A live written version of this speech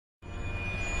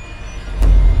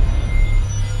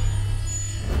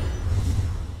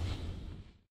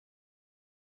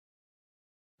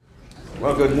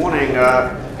Well, good morning,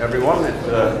 everyone. It's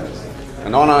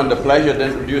an honor and a pleasure to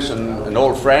introduce an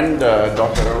old friend,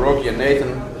 Dr. Arokia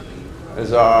Nathan,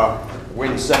 as our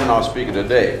WIN seminar speaker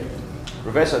today.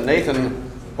 Professor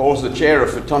Nathan holds the chair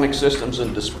of Photonic Systems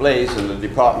and Displays in the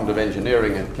Department of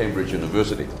Engineering at Cambridge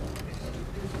University.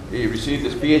 He received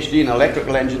his PhD in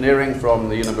electrical engineering from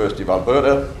the University of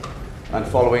Alberta, and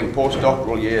following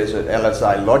postdoctoral years at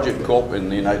LSI Logic Corp in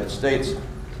the United States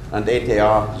and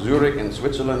ETH Zurich in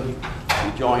Switzerland,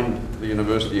 he joined the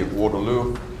University of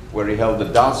Waterloo, where he held the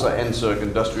DALSA-NSERC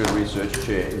Industrial Research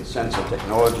Chair in Sensor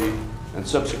Technology and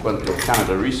subsequently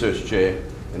Canada Research Chair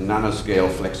in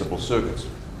Nanoscale Flexible Circuits.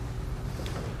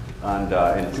 And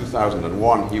in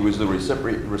 2001, he was the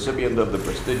recipient of the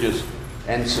prestigious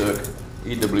NSERC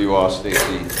EWR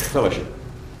Stacey Fellowship.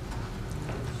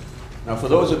 Now, for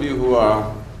those of you who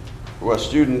are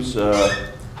students,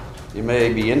 you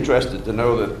may be interested to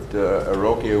know that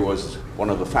Arokia was one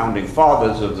of the founding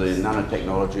fathers of the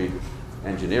nanotechnology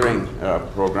engineering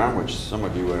program, which some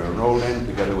of you are enrolled in,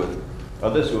 together with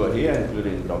others who are here,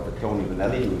 including Dr. Tony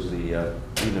Vanelli, who's the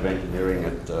Dean of Engineering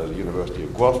at the University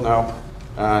of Guelph now,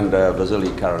 and Vasily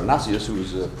Karanasius,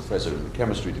 who's a professor in the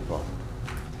chemistry department.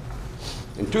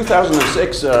 In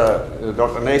 2006,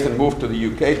 Dr. Nathan moved to the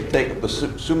UK to take up the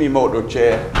Sumitomo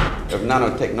Chair of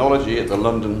Nanotechnology at the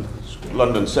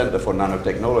London Centre for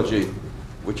Nanotechnology,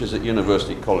 which is at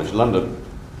University College London.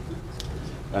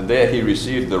 And there he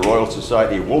received the Royal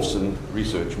Society Wolfson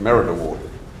Research Merit Award.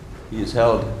 He has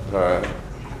held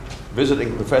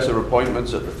visiting professor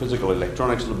appointments at the Physical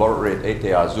Electronics Laboratory at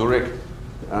ETH Zurich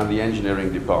and the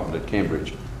Engineering Department at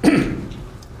Cambridge.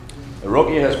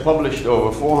 Arokia has published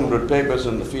over 400 papers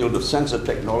in the field of sensor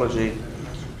technology,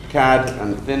 CAD,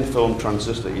 and thin film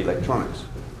transistor electronics.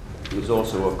 He is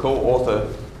also a co-author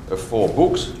of 4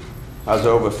 books, has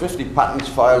over 50 patents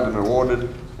filed and awarded,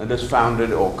 and has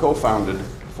founded or co-founded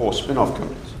 4 spin-off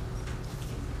companies.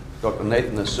 Dr.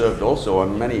 Nathan has served also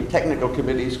on many technical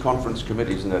committees, conference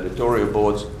committees, and editorial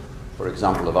boards, for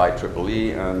example, of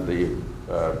IEEE and the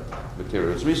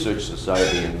Materials Research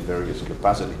Society in various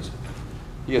capacities.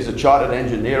 He is a chartered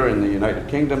engineer in the United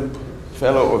Kingdom,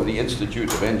 fellow of the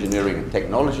Institute of Engineering and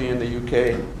Technology in the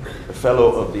UK, a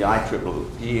fellow of the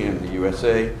IEEE in the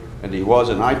USA, and he was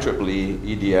an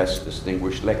IEEE EDS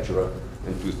Distinguished Lecturer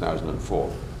in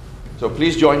 2004. So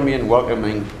please join me in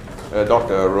welcoming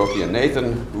Dr. Arokia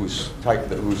Nathan, whose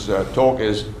talk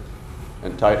is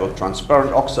entitled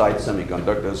Transparent Oxide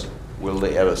Semiconductors, Will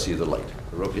They Ever See the Light?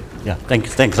 Arokia? Yeah,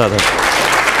 thanks, Arthur.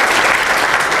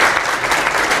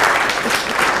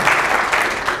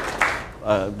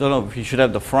 Don't know if you should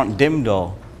have the front dimmed,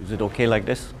 or is it okay like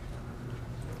this?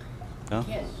 No?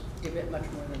 Yes, give it much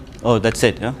more than. Oh, that's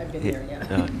it, yeah? I've been there,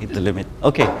 yeah. Hit the limit.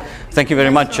 Okay, thank you very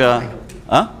much. Huh?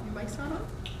 Your mic's not on?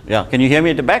 Yeah, can you hear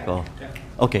me at the back? Or? Yeah.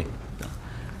 Okay.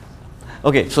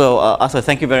 Okay, so Arthur,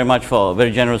 thank you very much for a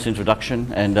very generous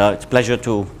introduction, and it's a pleasure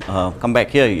to come back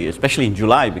here, especially in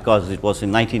July, because it was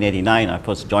in 1989 I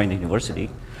first joined the university.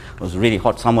 It was a really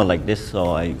hot summer like this,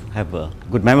 so I have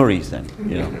good memories then,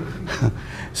 you know.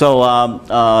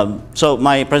 So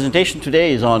my presentation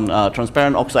today is on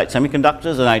transparent oxide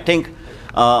semiconductors, and I think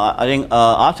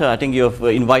Arthur, I think you have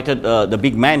invited the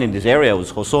big man in this area,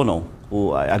 was Hosono,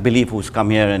 who I believe who's come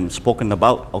here and spoken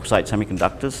about oxide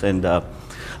semiconductors. And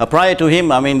prior to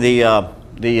him, I mean,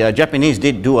 the Japanese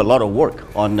did do a lot of work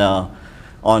on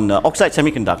oxide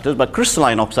semiconductors, but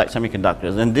crystalline oxide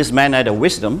semiconductors. And this man had a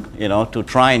wisdom, you know, to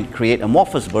try and create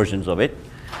amorphous versions of it,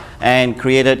 and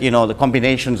created, you know, the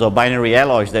combinations of binary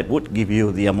alloys that would give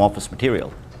you the amorphous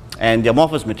material. And the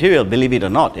amorphous material, believe it or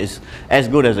not, is as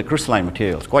good as a crystalline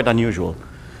material. It's quite unusual.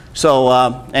 So,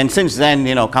 and since then,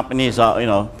 you know, companies are, you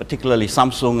know, particularly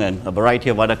Samsung and a variety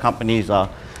of other companies are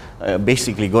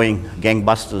basically going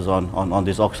gangbusters on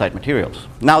these oxide materials.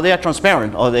 Now they are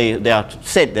transparent, or they are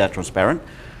said they are transparent.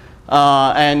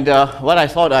 And what I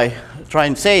thought I try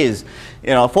and say is, you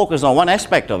know, focus on one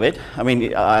aspect of it. I mean,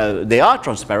 they are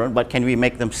transparent, but can we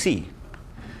make them see?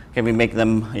 Can we make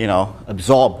them, you know,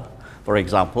 absorb, for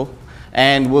example?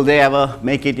 And will they ever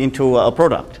make it into a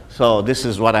product? So this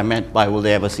is what I meant by will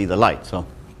they ever see the light. So.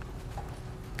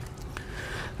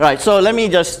 Right, so let me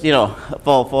just, you know,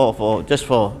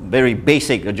 for very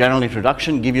basic general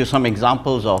introduction, give you some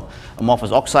examples of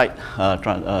amorphous oxide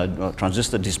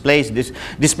transistor displays. This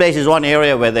displays is one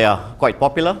area where they are quite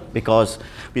popular because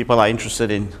people are interested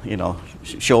in, you know,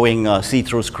 showing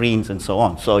see-through screens and so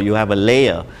on. So you have a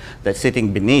layer that's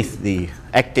sitting beneath the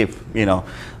active, you know,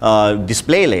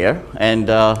 display layer, and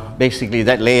basically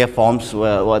that layer forms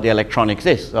what the electronics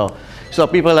is. So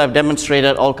people have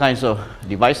demonstrated all kinds of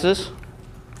devices.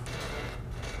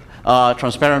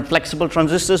 transparent flexible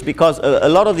transistors, because a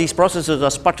lot of these processes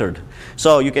are sputtered.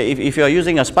 So you can, if you're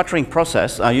using a sputtering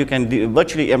process, you can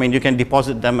virtually, I mean, you can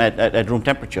deposit them at room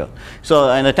temperature. So,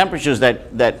 and the temperatures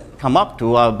that come up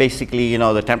to are basically, you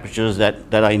know, the temperatures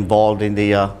that are involved in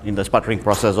the sputtering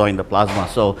process or in the plasma.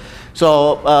 So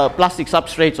plastic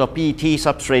substrates or PET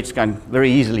substrates can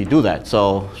very easily do that.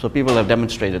 So people have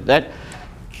demonstrated that.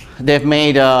 They've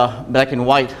made black and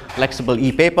white flexible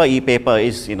e-paper. E-paper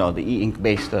is, you know, the e-ink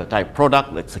based type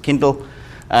product. It's a Kindle.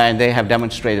 And they have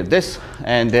demonstrated this.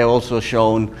 And they've also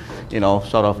shown, you know,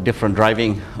 sort of different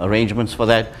driving arrangements for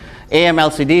that.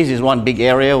 AMLCDs is one big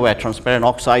area where transparent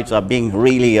oxides are being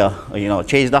really, you know,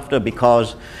 chased after,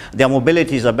 because their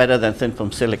mobilities are better than thin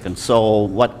film silicon. So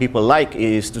what people like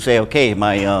is to say, okay,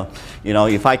 my, you know,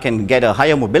 if I can get a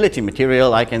higher mobility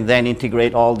material, I can then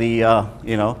integrate all the,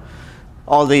 you know,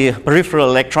 all the peripheral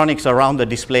electronics around the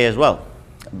display as well,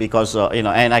 because you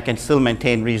know, and I can still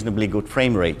maintain reasonably good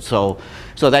frame rate. So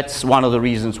that's one of the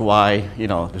reasons why, you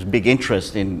know, there's big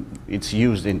interest in its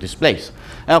use in displays.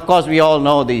 And of course, we all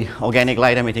know the organic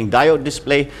light emitting diode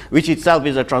display, which itself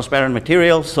is a transparent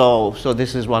material. So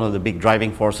this is one of the big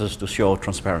driving forces to show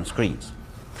transparent screens.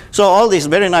 So all these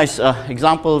very nice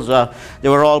examples, they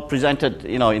were all presented,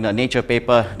 you know, in a Nature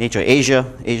paper, Nature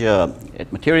Asia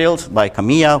Materials by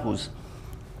Kamiya,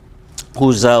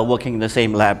 who's working in the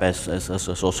same lab as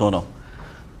Osono.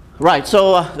 Right,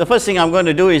 so the first thing I'm going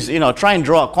to do is, you know, try and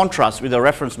draw a contrast with the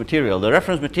reference material. The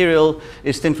reference material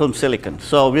is thin film silicon.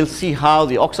 So we'll see how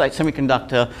the oxide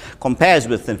semiconductor compares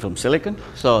with thin film silicon.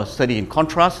 So study in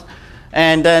contrast.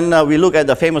 And then we look at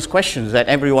the famous questions that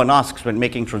everyone asks when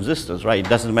making transistors, right? It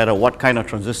doesn't matter what kind of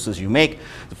transistors you make.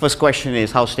 The first question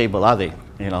is, how stable are they?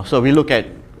 You know, so we look at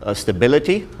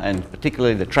stability, and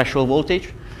particularly the threshold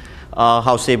voltage.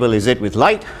 How stable is it with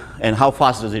light, and how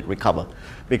fast does it recover?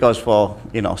 Because for,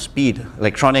 you know, speed,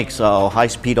 electronics or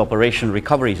high-speed operation,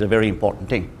 recovery is a very important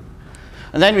thing.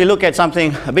 And then we look at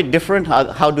something a bit different.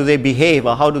 How do they behave,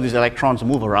 or how do these electrons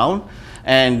move around?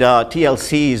 And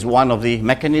TLC is one of the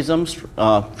mechanisms,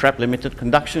 trap limited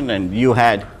conduction. And you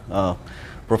had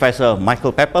Professor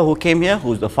Michael Pepper, who came here,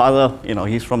 who's the father, you know,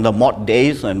 he's from the Mott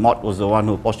days, and Mott was the one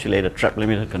who postulated trap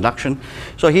limited conduction.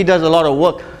 So he does a lot of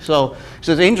work. So it's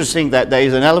interesting that there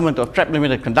is an element of trap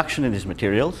limited conduction in these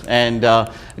materials, and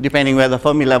depending where the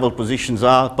Fermi level positions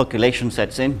are, percolation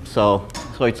sets in. So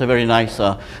it's a very nice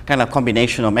kind of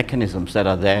combination of mechanisms that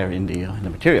are there in the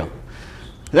material.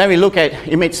 Then we look at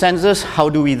image sensors. How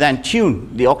do we then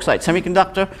tune the oxide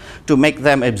semiconductor to make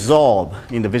them absorb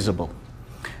in the visible?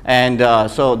 And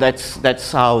so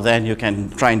that's how then you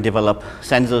can try and develop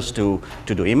sensors to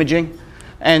do imaging.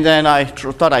 And then I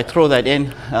thought I'd throw that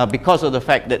in because of the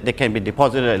fact that they can be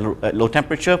deposited at low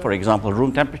temperature, for example,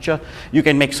 room temperature. You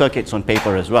can make circuits on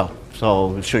paper as well. So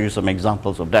we'll show you some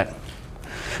examples of that.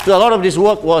 So a lot of this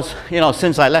work was, you know,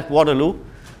 since I left Waterloo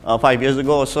 5 years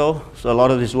ago or so. So a lot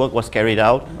of this work was carried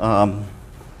out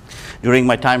during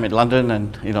my time at London,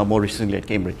 and, you know, more recently at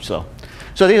Cambridge.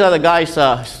 So these are the guys,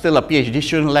 still a PhD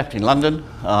student left in London,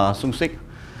 Sung Sik.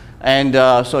 And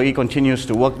so he continues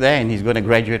to work there, and he's going to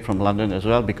graduate from London as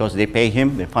well, because they pay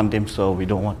him, they fund him, so we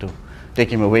don't want to take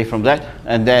him away from that.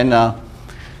 And then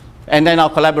our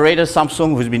collaborator,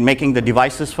 Samsung, who's been making the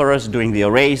devices for us, doing the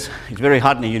arrays. It's very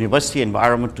hard in a university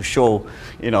environment to show,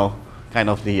 you know, kind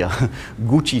of the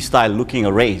Gucci style looking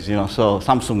arrays, you know, so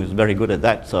Samsung is very good at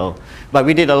that. So, but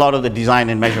we did a lot of the design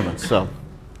and measurements. So.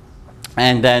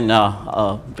 And then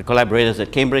the collaborators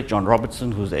at Cambridge, John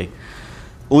Robertson, who's a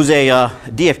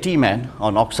DFT man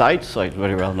on oxides, so he's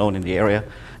very well known in the area,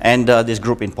 and this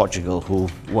group in Portugal who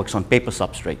works on paper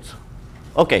substrates.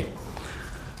 Okay.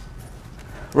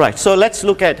 Right, so let's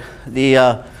look at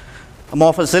the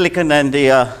amorphous silicon and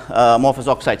the amorphous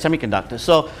oxide semiconductor.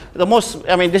 So the most,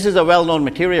 I mean, this is a well-known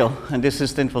material, and this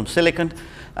is thin film silicon.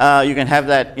 You can have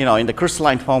that, you know, in the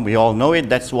crystalline form. We all know it.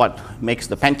 That's what makes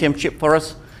the Pentium chip for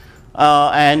us.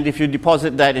 And if you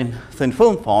deposit that in thin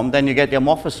film form, then you get the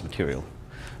amorphous material,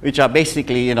 which are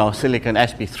basically, you know, silicon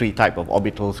sp3 type of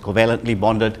orbitals, covalently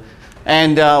bonded.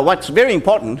 And what's very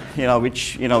important, you know,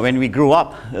 which, you know, when we grew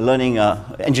up learning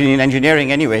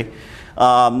engineering anyway,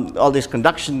 all these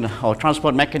conduction or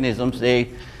transport mechanisms, they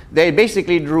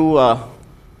basically drew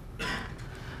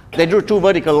two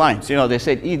vertical lines. You know, they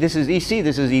said this is EC,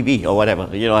 this is EV, or whatever.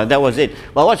 You know, and that was it.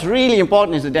 But what's really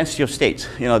important is the density of states.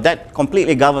 You know, that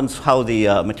completely governs how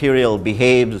the material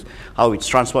behaves, how its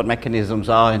transport mechanisms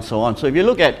are, and so on. So if you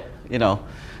look at, you know,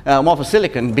 amorphous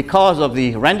silicon, because of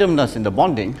the randomness in the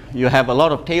bonding, you have a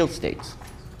lot of tail states.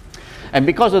 And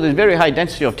because of this very high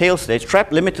density of tail states,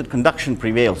 trap limited conduction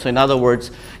prevails. So in other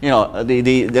words,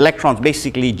 the electrons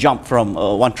basically jump from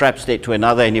one trap state to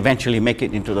another and eventually make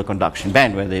it into the conduction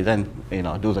band where they then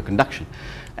do the conduction.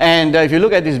 And if you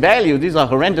look at this value, these are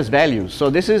horrendous values. So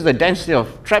this is the density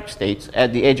of trap states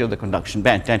at the edge of the conduction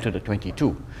band, 10 to the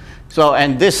 22. So,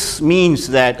 and this means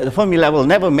that the Fermi level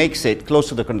never makes it close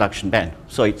to the conduction band.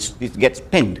 So it gets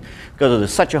pinned because of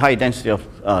such a high density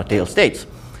of tail states,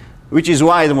 which is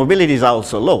why the mobilities are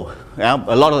also low. Yeah?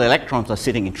 A lot of the electrons are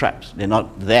sitting in traps. They're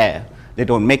not there. They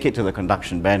don't make it to the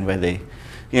conduction band where they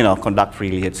conduct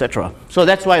freely, etc. So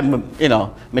that's why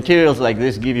materials like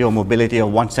this give you a mobility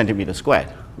of 1 centimeter squared,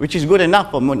 which is good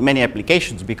enough for many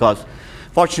applications because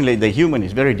fortunately the human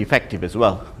is very defective as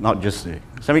well, not just the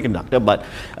semiconductor, but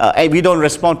we don't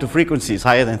respond to frequencies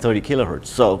higher than 30 kilohertz.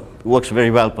 So it works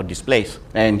very well for displays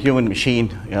and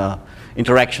human-machine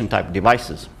interaction type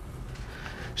devices.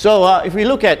 So if we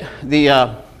look at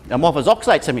the amorphous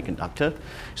oxide semiconductor,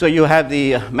 so you have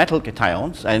the metal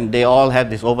cations, and they all have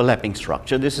this overlapping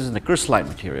structure. This is the crystalline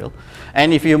material.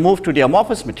 And if you move to the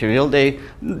amorphous material, they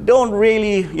don't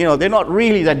really, they're not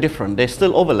really that different. They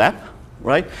still overlap,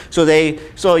 right? So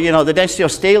the density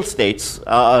of tail states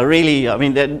are really,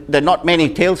 there are not many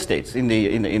tail states in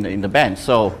the band.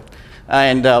 So,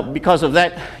 and because of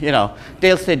that,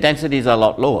 tail state densities are a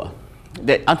lot lower.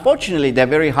 Unfortunately, they're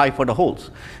very high for the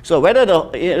holes. So whether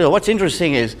what's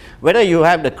interesting is whether you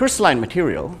have the crystalline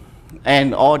material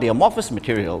or the amorphous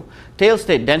material, tail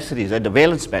state densities at the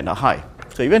valence band are high.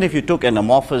 So even if you took an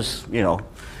amorphous,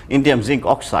 indium zinc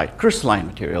oxide crystalline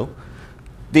material,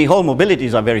 the hole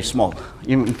mobilities are very small.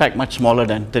 In fact, much smaller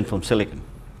than thin film silicon.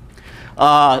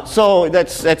 So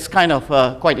that's kind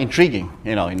of quite intriguing,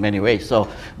 in many ways. So,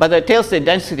 but the tail state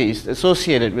densities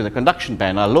associated with the conduction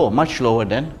band are low, much lower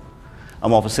than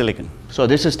amorphous silicon. So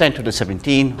this is 10 to the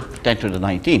 17, 10 to the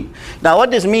 19. Now what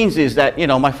this means is that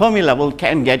my Fermi level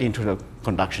can get into the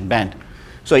conduction band.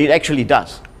 So it actually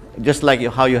does, just like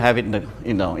how you have it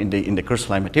in the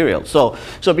crystalline material. So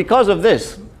because of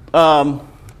this,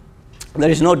 there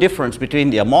is no difference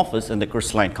between the amorphous and the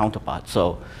crystalline counterpart.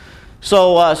 So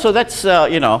that's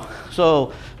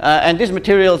and these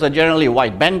materials are generally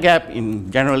wide band gap,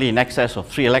 generally in excess of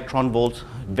 3 electron volts.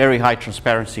 Very high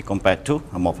transparency compared to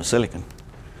amorphous silicon.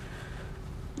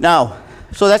 Now,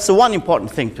 so that's the one important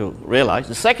thing to realize.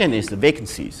 The second is the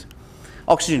vacancies,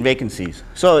 oxygen vacancies.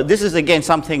 So this is again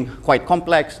something quite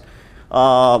complex.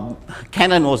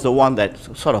 Canon was the one that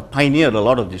sort of pioneered a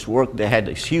lot of this work. They had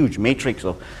this huge matrix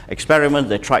of experiments.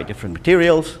 They tried different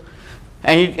materials.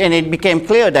 And it became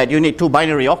clear that you need 2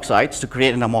 binary oxides to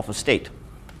create an amorphous state.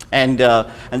 And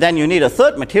then you need a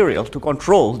third material to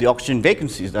control the oxygen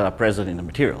vacancies that are present in the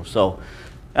material. So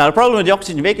the problem with the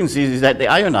oxygen vacancies is that they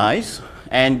ionize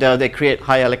and they create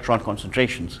high electron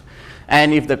concentrations.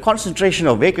 And if the concentration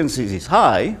of vacancies is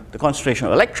high, the concentration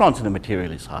of electrons in the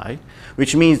material is high,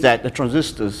 which means that the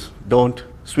transistors don't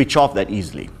switch off that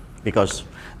easily because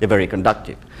they're very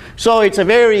conductive. So it's a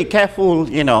very careful,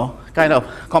 kind of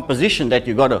composition that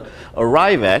you got to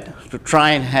arrive at to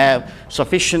try and have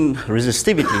sufficient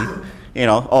resistivity,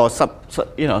 or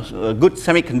good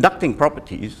semiconducting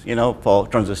properties, for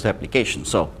transistor applications.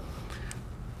 So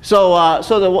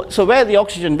where the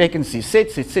oxygen vacancy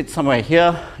sits, it sits somewhere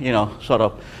here, sort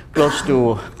of close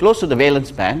to the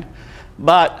valence band,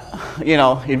 but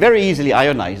it very easily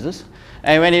ionizes,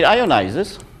 and when it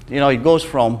ionizes, it goes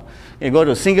from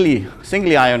to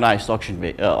singly ionized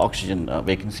oxygen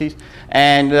vacancies,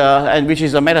 and which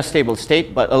is a metastable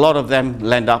state, but a lot of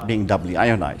them end up being doubly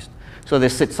ionized. So they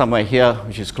sit somewhere here,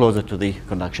 which is closer to the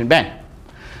conduction band.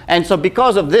 And so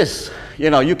because of this,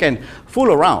 you can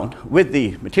fool around with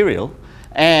the material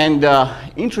and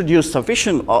introduce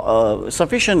sufficient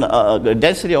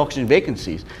density oxygen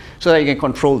vacancies so that you can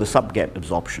control the subgap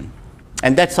absorption.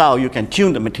 And that's how you can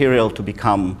tune the material to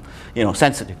become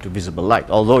sensitive to visible light,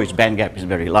 although its band gap is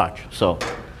very large. So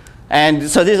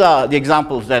these are the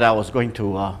examples that I was going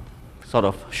to sort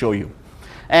of show you.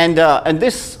 And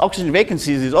this oxygen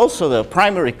vacancies is also the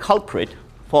primary culprit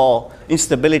for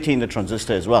instability in the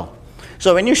transistor as well.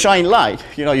 So when you shine light,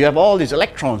 you have all these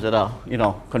electrons that are,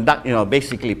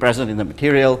 basically present in the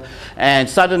material, and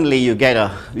suddenly you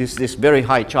get this very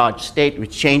high charge state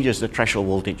which changes the threshold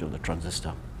voltage of the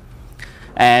transistor.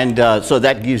 And so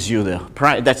that gives you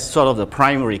that's sort of the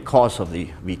primary cause of the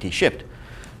VT shift.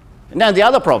 Now the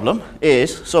other problem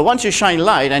is, so once you shine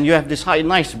light and you have this very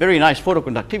nice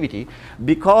photoconductivity,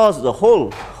 because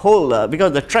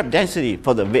because the trap density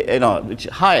for it's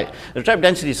high, the trap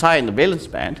density is high in the valence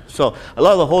band, so a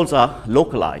lot of the holes are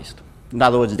localized. In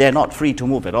other words, they're not free to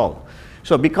move at all.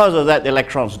 So because of that, the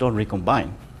electrons don't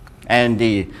recombine, and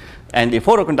the and the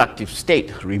photoconductive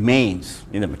state remains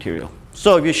in the material.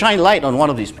 So if you shine light on one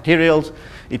of these materials,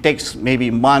 it takes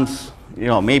maybe months,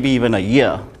 maybe even a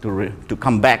year to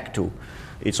come back to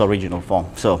its original form.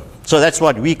 So that's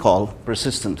what we call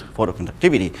persistent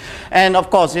photoconductivity. And of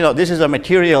course, this is a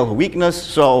material weakness,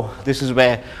 so this is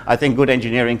where I think good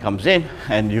engineering comes in,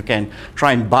 and you can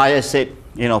try and bias it,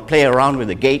 play around with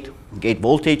the gate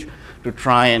voltage to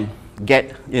try and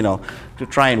get, to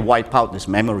try and wipe out this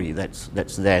memory that's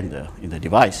there in the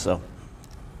device.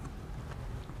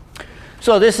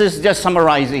 So this is just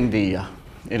summarizing the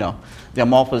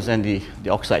amorphous and the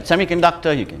oxide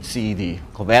semiconductor. You can see the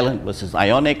covalent versus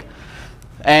ionic.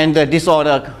 And the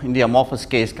disorder in the amorphous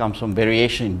case comes from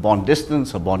variation in bond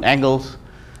distance or bond angles,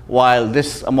 while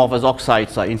this amorphous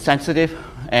oxides are insensitive.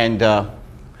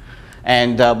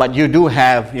 But you do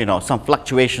have some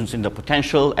fluctuations in the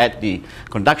potential at the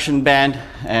conduction band,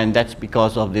 and that's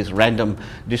because of this random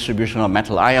distribution of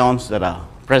metal ions that are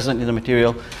present in the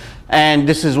material. And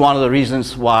this is one of the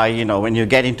reasons why when you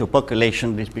get into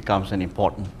percolation, this becomes an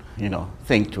important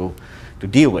thing to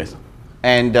deal with.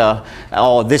 And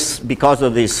because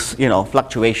of these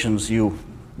fluctuations,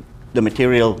 the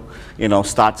material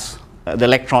starts, the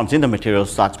electrons in the material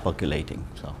starts percolating.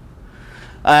 So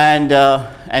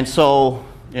so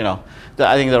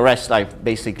I think the rest I've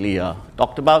basically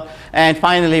talked about. And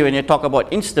finally, when you talk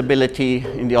about instability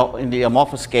in the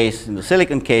amorphous case, in the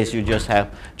silicon case, you just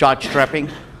have charge trapping.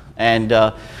 And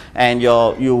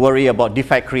you worry about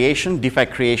defect creation.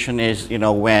 Defect creation is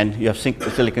when you have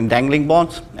silicon dangling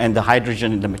bonds, and the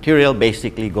hydrogen in the material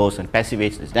basically goes and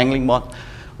passivates this dangling bond,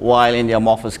 while in the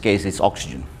amorphous case it's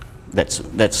oxygen.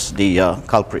 That's the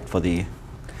culprit for the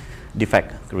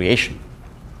defect creation.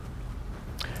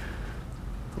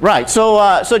 Right.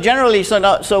 So generally,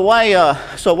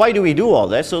 why do we do all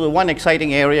that? So the one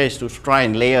exciting area is to try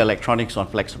and layer electronics on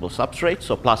flexible substrates.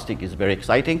 So plastic is very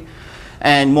exciting.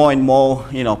 And more,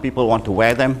 people want to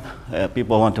wear them.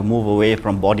 People want to move away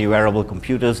from body wearable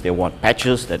computers. They want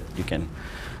patches that you can,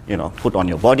 put on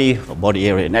your body for body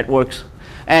area networks.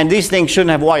 And these things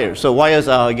shouldn't have wires. So wires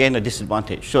are, again, a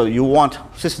disadvantage. So you want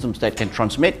systems that can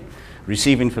transmit,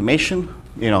 receive information,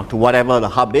 to whatever the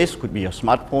hub is. Could be your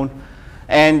smartphone.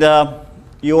 And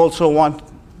you also want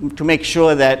to make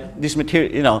sure that this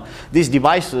material, these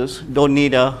devices don't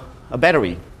need a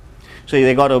battery. So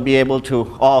they got to be able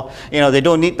to, or they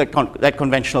don't need that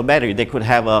conventional battery. They could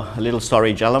have a little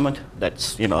storage element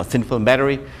that's a thin film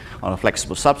battery on a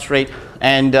flexible substrate,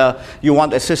 and you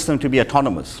want the system to be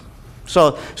autonomous.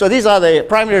 So these are the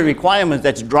primary requirements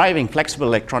that's driving flexible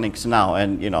electronics now.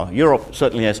 And Europe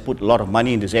certainly has put a lot of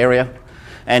money in this area,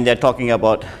 and they're talking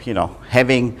about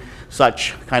having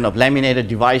such kind of laminated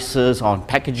devices on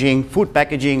packaging, food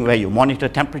packaging, where you monitor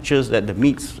temperatures that the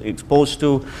meat's exposed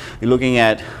to. You're looking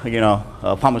at,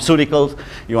 pharmaceuticals.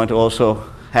 You want to also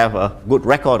have a good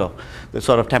record of the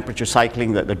sort of temperature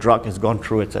cycling that the drug has gone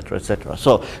through, et cetera, et cetera.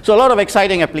 So a lot of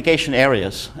exciting application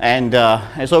areas, and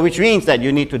so which means that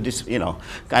you need to,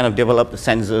 kind of develop the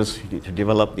sensors. You need to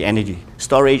develop the energy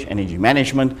storage, energy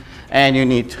management, and you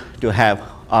need to have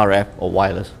RF or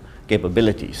wireless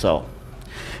capability. So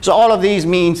all of these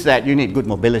means that you need good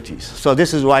mobilities. So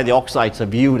this is why the oxides are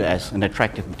viewed as an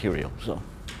attractive material.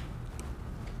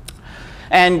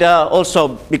 And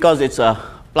also because it's a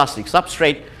plastic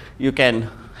substrate, you can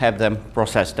have them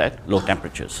processed at low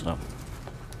temperatures.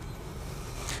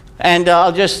 And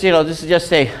I'll just, this is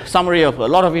just a summary of a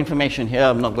lot of information here.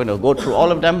 I'm not going to go through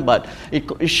all of them, but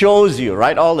it shows you,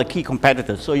 right, all the key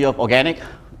competitors. So you have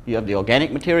the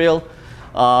organic material.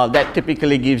 That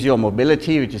typically gives you a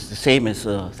mobility, which is the same as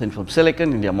thin film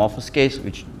silicon in the amorphous case,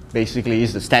 which basically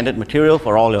is the standard material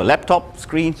for all your laptop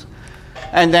screens.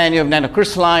 And then you have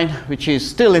nanocrystalline, which is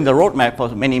still in the roadmap for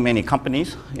many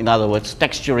companies. In other words,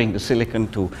 texturing the silicon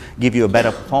to give you a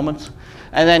better performance.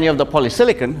 And then you have the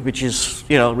polysilicon, which is,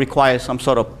 requires some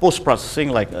sort of post-processing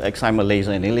like excimer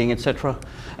laser annealing, etc.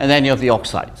 And then you have the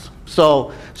oxides.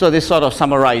 So this sort of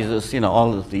summarizes,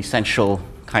 all of the essential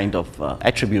kind of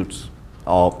attributes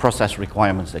or process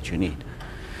requirements that you need.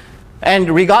 And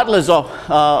regardless of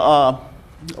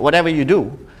whatever you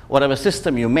do, whatever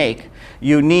system you make,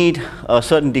 you need a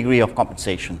certain degree of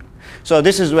compensation. So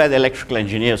this is where the electrical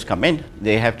engineers come in.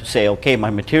 They have to say, okay, my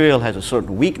material has a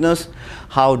certain weakness.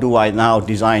 How do I now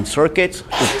design circuits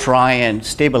to try and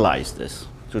stabilize this,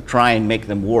 to try and make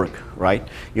them work, right,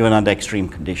 even under extreme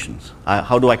conditions?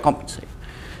 How do I compensate?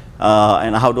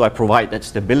 And how do I provide that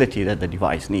stability that the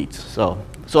device needs?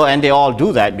 And they all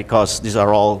do that because these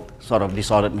are all sort of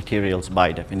disordered materials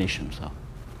by definition.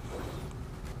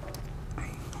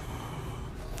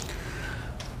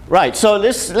 Right, so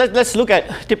let's look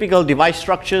at typical device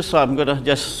structures. So I'm going to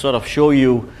just sort of show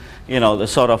you, the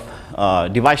sort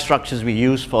of device structures we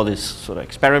use for this sort of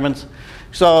experiments.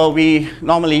 So we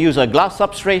normally use a glass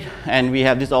substrate, and we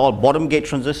have these are all bottom gate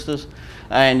transistors.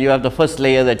 And you have the first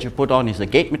layer that you put on is the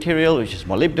gate material, which is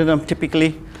molybdenum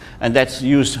typically, and that's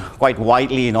used quite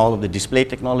widely in all of the display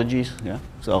technologies. Yeah.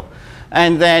 So,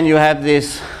 and then you have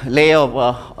this layer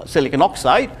of silicon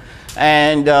oxide,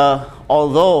 and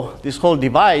although this whole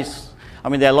device, I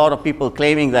mean, there are a lot of people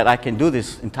claiming that I can do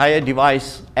this entire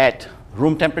device at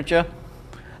room temperature.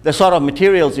 The sort of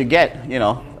materials you get,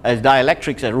 as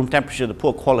dielectrics at room temperature, the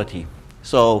poor quality.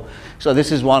 So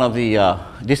this is one of the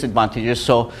disadvantages.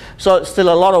 So still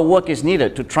a lot of work is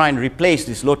needed to try and replace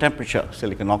this low temperature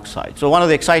silicon oxide. So one of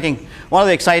the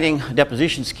exciting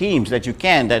deposition schemes that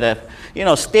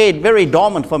have stayed very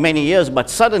dormant for many years, but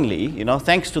suddenly,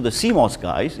 thanks to the CMOS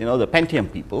guys, the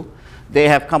Pentium people, they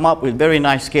have come up with very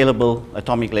nice scalable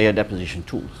atomic layer deposition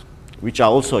tools, which are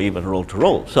also even roll to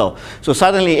roll. So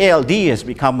suddenly ALD has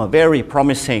become a very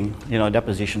promising,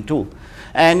 deposition tool.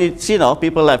 And it's,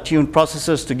 people have tuned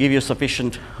processors to give you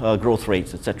sufficient growth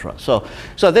rates, etc. So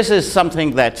this is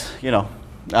something that,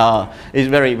 is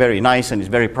very, very nice and is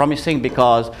very promising,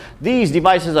 because these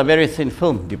devices are very thin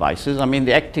film devices. I mean,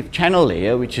 the active channel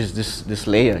layer, which is this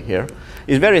layer here,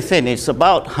 is very thin. It's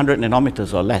about 100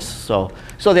 nanometers or less. So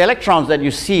the electrons that you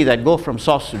see that go from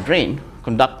source to drain,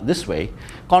 conduct this way,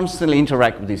 constantly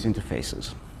interact with these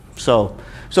interfaces. So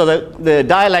the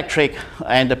dielectric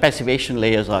and the passivation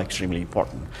layers are extremely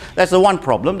important. That's the one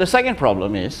problem. The second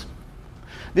problem is,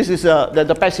 this is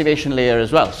the passivation layer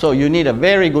as well. So you need a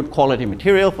very good quality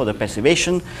material for the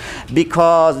passivation,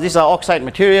 because these are oxide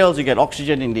materials. You get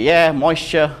oxygen in the air,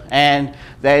 moisture, and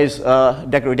there is a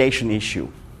degradation issue.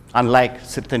 Unlike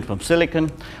thin film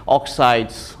silicon,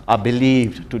 oxides are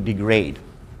believed to degrade.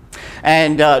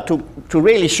 And to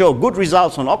really show good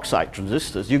results on oxide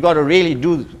transistors, you've got to really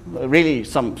do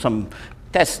some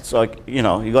tests, or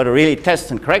you got to really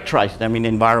test and characterize them in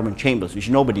environment chambers, which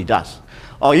nobody does.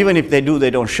 Or even if they do, they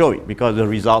don't show it because the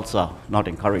results are not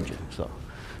encouraging.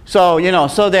 So there are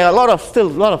still a lot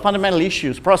of fundamental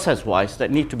issues process-wise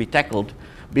that need to be tackled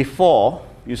before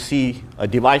you see a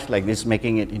device like this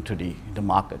making it into the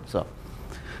market.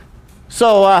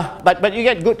 But you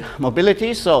get good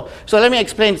mobility. So let me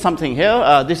explain something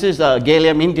here. This is a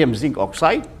gallium indium zinc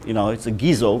oxide. It's a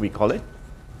GIZO, we call it.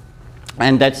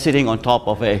 And that's sitting on top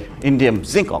of a indium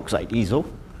zinc oxide, ISO.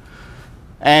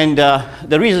 And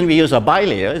the reason we use a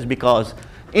bilayer is because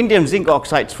indium zinc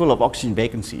oxide is full of oxygen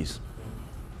vacancies.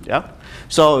 Yeah?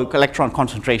 So electron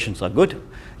concentrations are good,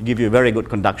 give you very good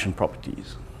conduction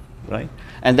properties. Right?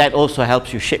 And that also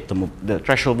helps you shape the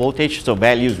threshold voltage. So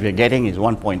values we're getting is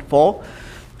 1.4.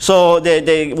 So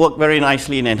they work very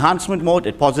nicely in enhancement mode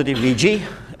at positive VG.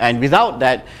 And without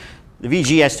that, the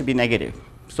VG has to be negative.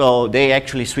 So they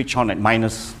actually switch on at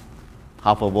minus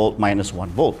half a volt, minus 1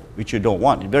 volt, which you don't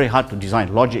want. It's very hard to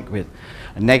design logic with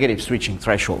a negative switching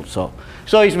threshold. So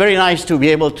it's very nice to be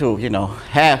able to,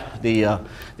 have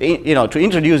to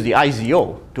introduce the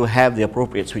IZO to have the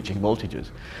appropriate switching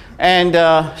voltages. And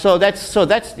so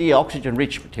that's the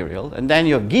oxygen-rich material. And then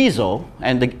your GIZO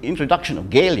and the introduction of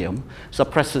gallium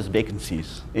suppresses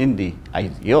vacancies in the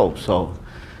IZO.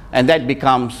 And that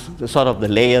becomes the sort of the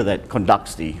layer that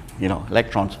conducts the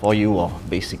electrons for you, or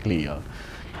basically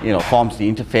forms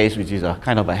the interface, which is a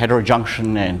kind of a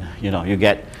heterojunction, and you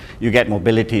get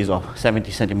mobilities of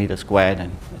 70 centimeters squared,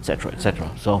 and et cetera, et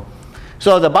cetera. So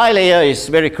the bilayer is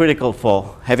very critical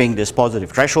for having this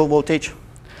positive threshold voltage.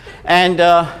 And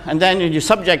then when you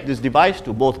subject this device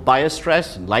to both bias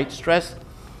stress and light stress,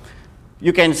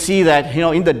 you can see that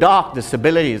in the dark the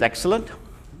stability is excellent,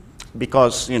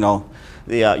 because you're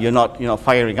not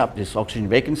firing up these oxygen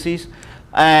vacancies,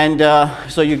 and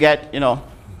so you get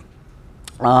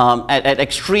at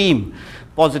extreme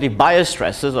positive bias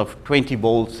stresses of 20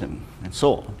 volts and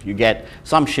so on, you get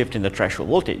some shift in the threshold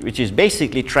voltage, which is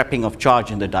basically trapping of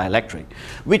charge in the dielectric,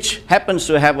 which happens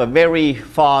to have a very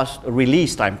fast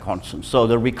release time constant. So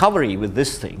the recovery with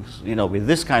these things, with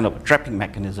this kind of a trapping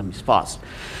mechanism is fast.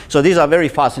 So these are very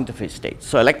fast interface states.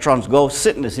 So electrons go,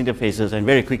 sit in these interfaces, and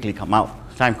very quickly come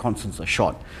out. Time constants are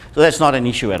short. So that's not an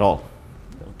issue at all.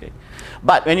 Okay.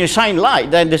 But when you shine light,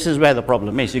 then this is where the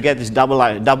problem is. You get this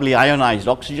doubly ionized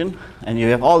oxygen, and you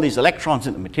have all these electrons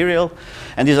in the material,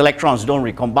 and these electrons don't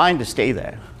recombine, they stay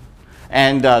there.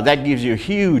 And that gives you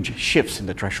huge shifts in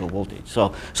the threshold voltage.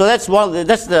 So that's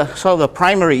the sort of the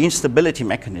primary instability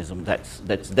mechanism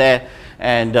that's there,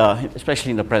 and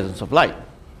especially in the presence of light.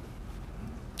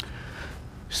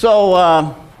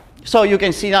 So So you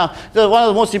can see now, one of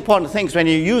the most important things when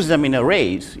you use them in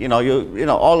arrays,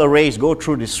 all arrays go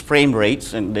through these frame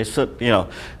rates, and they, so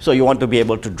you want to be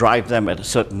able to drive them at a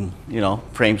certain,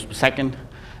 frames per second.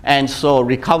 And so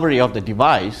recovery of the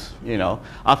device,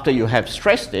 after you have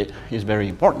stressed it, is very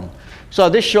important. So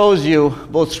this shows you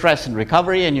both stress and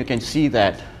recovery, and you can see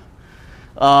that,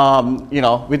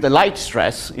 with the light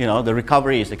stress, the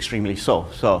recovery is extremely slow.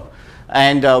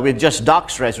 And with just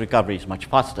dark stress, recovery is much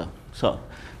faster. So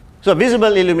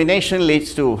visible illumination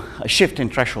leads to a shift in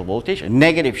threshold voltage, a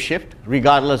negative shift,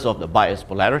 regardless of the bias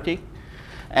polarity.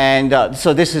 And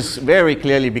so this is very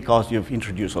clearly because you've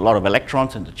introduced a lot of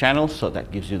electrons in the channel, so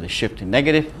that gives you the shift in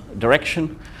negative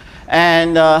direction.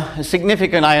 And a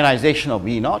significant ionization of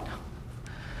V naught.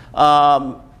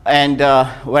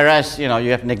 Whereas you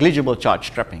have negligible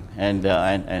charge trapping and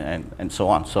so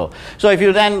on. So if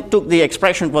you then took the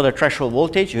expression for the threshold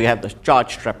voltage, you have the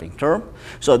charge trapping term.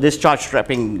 So this charge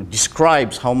trapping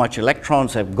describes how much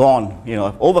electrons have gone,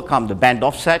 have overcome the band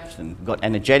offsets and got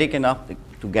energetic enough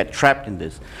to get trapped in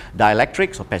this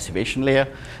dielectrics or passivation layer.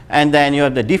 And then you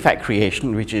have the defect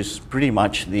creation, which is pretty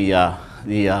much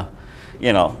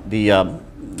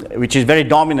which is very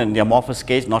dominant in the amorphous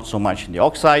case, not so much in the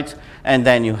oxides. And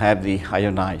then you have the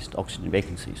ionized oxygen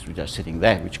vacancies, which are sitting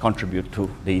there, which contribute to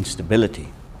the instability.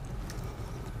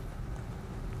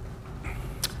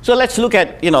 So let's look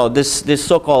at this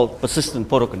so-called persistent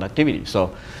photoconductivity.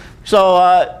 So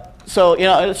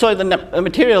the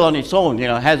material on its own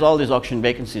has all these oxygen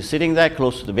vacancies sitting there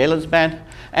close to the valence band,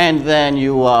 and then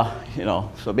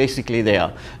so basically they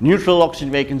are neutral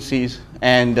oxygen vacancies,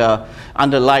 and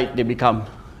under light they become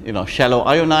shallow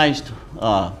ionized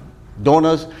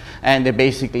donors, and they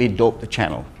basically dope the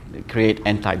channel. They create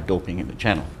n-type doping in the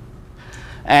channel.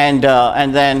 And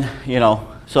then,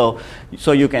 so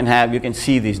you can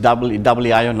see these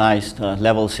doubly ionized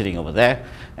levels sitting over there.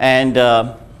 And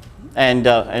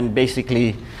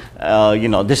basically,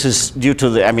 this is due to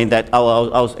the, I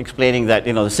was explaining that,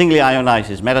 the singly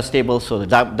ionized is metastable, so the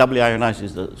doubly ionized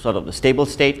is the sort of the stable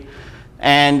state.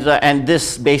 And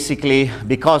this basically,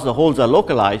 because the holes are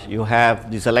localized, you have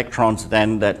these electrons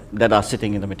then that are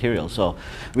sitting in the material, so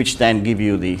which then give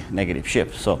you the negative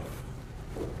shift.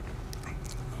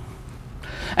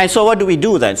 And so what do we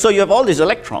do then? So you have all these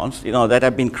electrons, that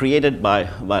have been created by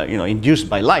induced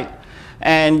by light.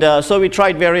 And so we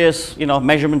tried various,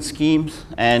 measurement schemes,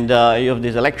 and you have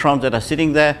these electrons that are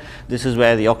sitting there. This is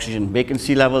where the oxygen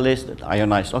vacancy level is, the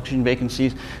ionized oxygen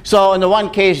vacancies. So in the one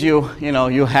case, you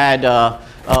had a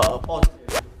positive.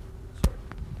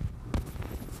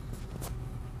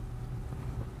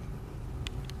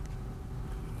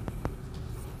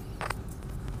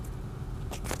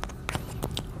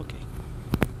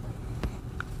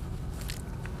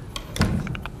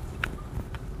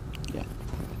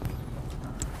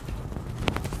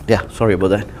 Yeah, sorry about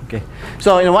that. Okay.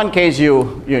 So in one case,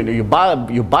 you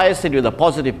bias it with a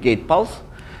positive gate pulse,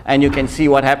 and you can see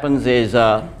what happens is,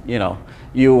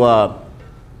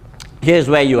 here's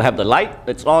where you have the light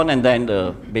that's on, and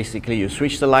then basically you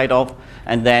switch the light off,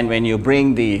 and then when you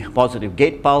bring the positive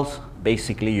gate pulse,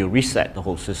 basically you reset the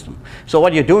whole system. So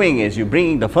what you're doing is you're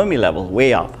bringing the Fermi level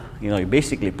way up. You're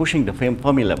basically pushing the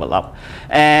Fermi level up,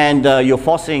 and you're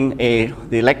forcing the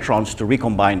electrons to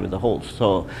recombine with the holes.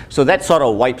 So that sort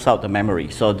of wipes out the memory.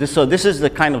 So this is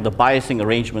the kind of the biasing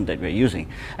arrangement that we're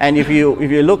using. And if you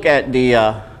look at the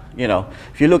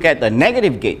if you look at the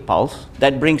negative gate pulse,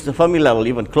 that brings the Fermi level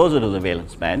even closer to the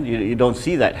valence band. You don't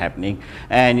see that happening,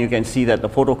 and you can see that the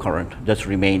photocurrent just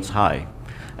remains high.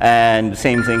 And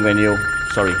same thing when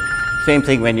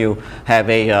you have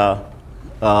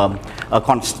a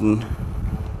constant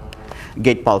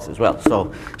gate pulse as well.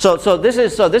 So this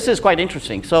is quite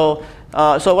interesting. So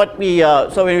when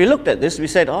we looked at this, we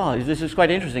said, oh, this is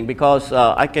quite interesting because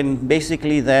I can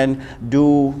basically then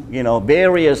do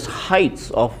various heights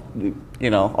of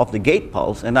the gate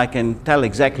pulse, and I can tell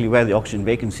exactly where the oxygen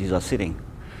vacancies are sitting.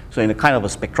 So in a kind of a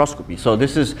spectroscopy. So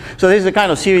this is the kind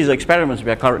of series of experiments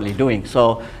we are currently doing.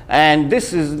 And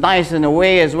this is nice in a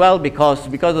way as well because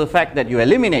of the fact that you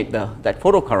eliminate that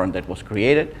photocurrent that was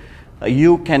created,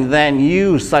 you can then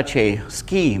use such a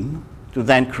scheme to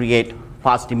then create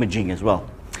fast imaging as well.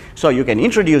 So you can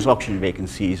introduce oxygen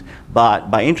vacancies,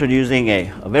 but by introducing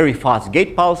a very fast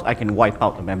gate pulse, I can wipe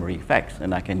out the memory effects,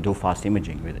 and I can do fast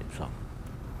imaging with it.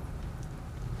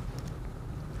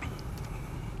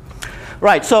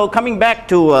 Right, so coming back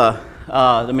to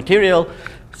the material,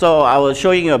 so I was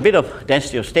showing you a bit of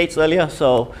density of states earlier.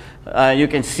 So you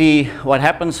can see what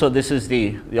happens. So this is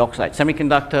the oxide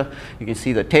semiconductor. You can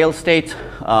see the tail state.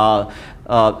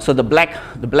 So the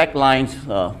black lines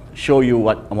show you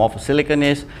what amorphous silicon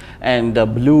is, and the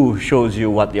blue shows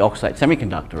you what the oxide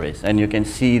semiconductor is, and you can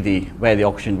see where the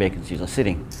oxygen vacancies are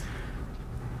sitting.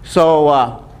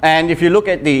 So, and if you look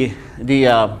at the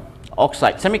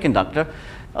oxide semiconductor,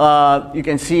 you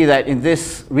can see that in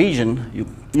this region,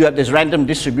 you have this random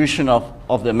distribution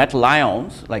of the metal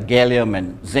ions, like gallium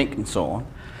and zinc and so on.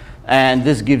 And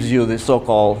this gives you the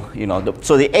so-called,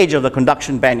 so the edge of the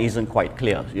conduction band isn't quite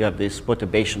clear. You have these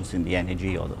perturbations in the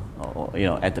energy or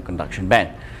at the conduction band.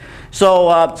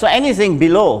 So, so anything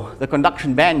below the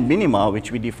conduction band minima,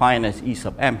 which we define as E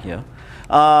sub m here,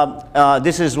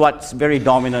 this is what's very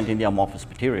dominant in the amorphous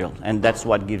material, and that's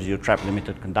what gives you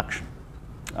trap-limited conduction.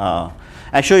 I'll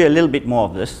show you a little bit more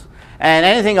of this. And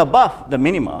anything above the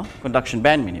minima, conduction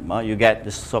band minima, you get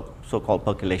this so-called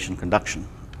percolation conduction.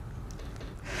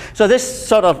 So this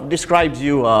sort of describes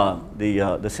you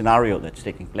the scenario that's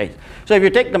taking place. So if you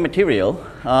take the material,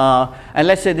 and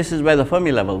let's say this is where the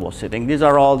Fermi level was sitting, these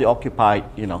are all the occupied,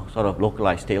 sort of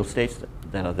localized tail states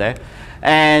that are there.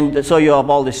 And so you have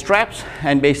all these traps,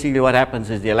 and basically what happens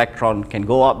is the electron can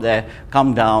go up there,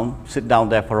 come down, sit down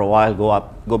there for a while, go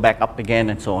up, go back up again,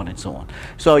 and so on and so on.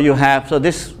 So you have, so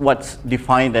this is what's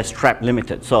defined as trap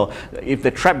limited. So if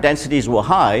the trap densities were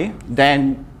high,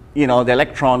 then the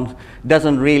electron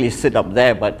doesn't really sit up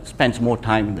there, but spends more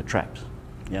time in the traps.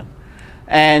 Yeah.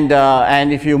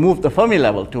 And if you move the Fermi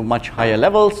level to much higher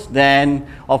levels, then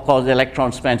of course the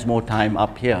electron spends more time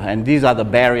up here. And these are the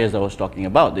barriers I was talking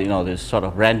about. This sort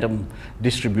of random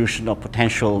distribution of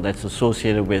potential that's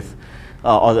associated with,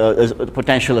 or the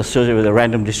potential associated with a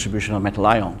random distribution of metal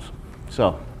ions.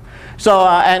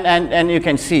 And you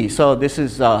can see, so this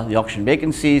is the oxygen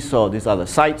vacancy, so these are the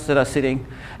sites that are sitting.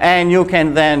 And you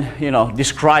can then,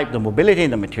 describe the mobility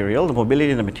in the material. The mobility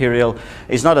in the material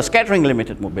is not a scattering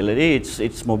limited mobility,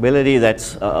 it's mobility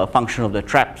that's a function of the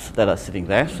traps that are sitting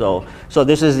there. So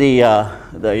this is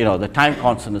the time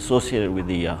constant associated with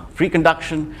the free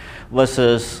conduction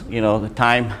versus, the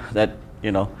time that,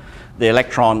 the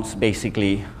electrons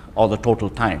basically, or the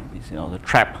total time, the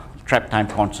trap time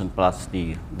constant plus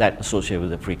that associated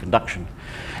with the free conduction.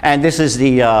 And this is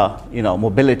the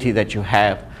mobility that you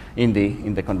have in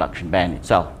the conduction band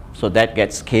itself. So that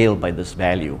gets scaled by this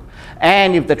value.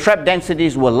 And if the trap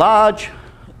densities were large,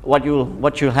 what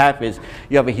you have is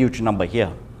you have a huge number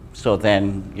here. So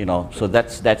then so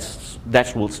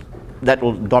that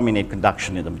will dominate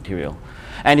conduction in the material.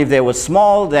 And if they were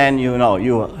small, then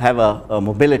you have a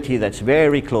mobility that's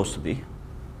very close to the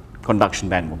conduction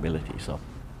band mobility.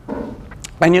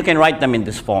 And you can write them in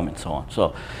this form and so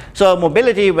on. So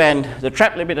mobility when the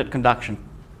trap limited conduction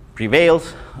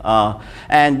prevails,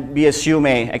 and we assume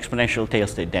a exponential tail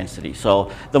state density.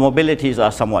 So the mobilities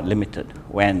are somewhat limited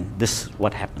when this is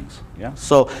what happens. Yeah?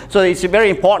 So it's very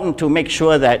important to make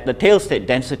sure that the tail state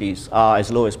densities are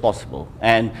as low as possible.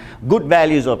 And good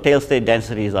values of tail state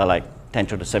densities are like 10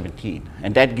 to the 17.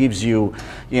 And that gives you,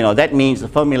 that means the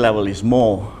Fermi level is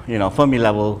more, Fermi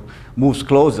level moves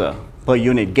closer per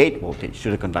unit gate voltage to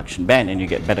the conduction band, and you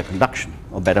get better conduction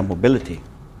or better mobility.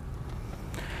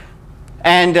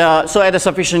 And so at a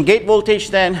sufficient gate voltage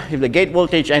then, if the gate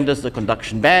voltage enters the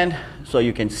conduction band, so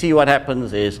you can see what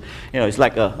happens is, it's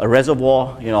like a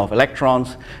reservoir, of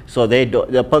electrons, so they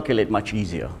percolate much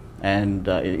easier. And,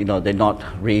 they're not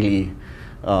really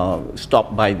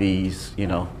stopped by these,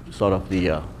 sort of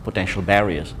the potential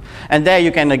barriers. And there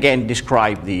you can again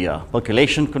describe the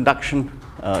percolation conduction.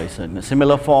 It's in a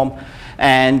similar form.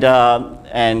 And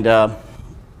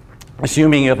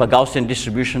assuming you have a Gaussian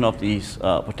distribution of these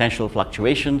potential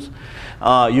fluctuations,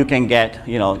 you can get,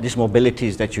 these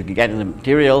mobilities that you can get in the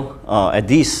material at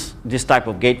this type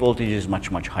of gate voltage is much,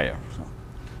 much higher.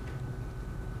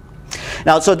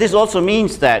 Now, so this also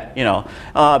means that,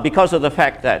 because of the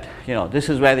fact that, this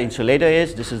is where the insulator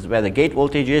is, this is where the gate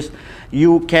voltage is,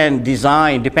 you can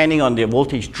design, depending on the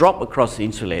voltage drop across the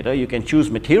insulator, you can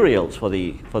choose materials for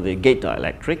the gate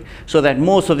dielectric so that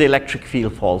most of the electric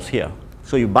field falls here.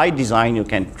 So by design, you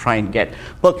can try and get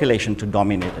percolation to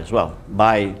dominate as well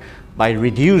by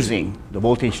reducing the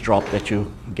voltage drop that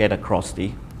you get across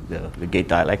the gate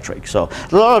dielectric. So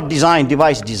a lot of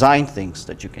device design things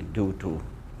that you can do to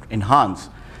enhance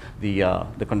the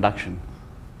conduction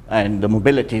and the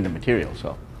mobility in the material.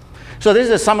 So this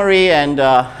is a summary, and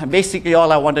basically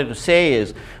all I wanted to say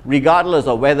is, regardless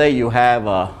of whether you have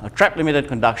a trap-limited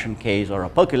conduction case or a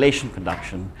percolation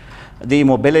conduction, the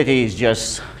mobility is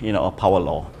just, a power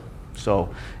law.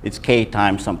 So it's K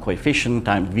times some coefficient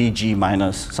times Vg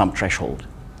minus some threshold.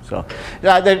 So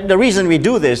the reason we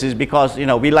do this is because,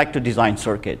 we like to design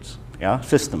circuits,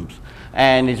 systems.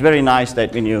 And it's very nice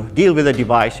that when you deal with a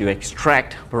device, you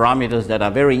extract parameters that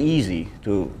are very easy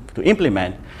to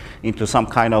implement into some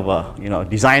kind of a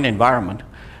design environment.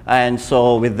 And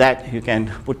so with that, you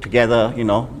can put together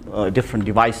different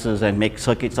devices and make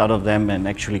circuits out of them and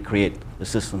actually create the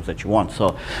systems that you want.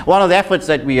 So one of the efforts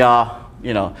that we are,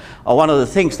 or one of the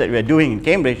things that we are doing in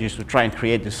Cambridge is to try and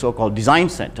create this so-called design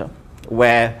center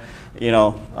where,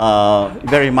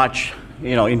 very much,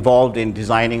 involved in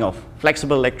designing of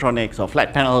flexible electronics or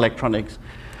flat panel electronics,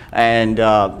 and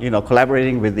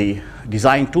collaborating with the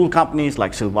design tool companies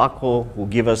like Silvaco, who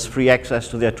give us free access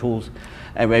to their tools,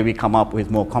 and where we come up with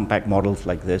more compact models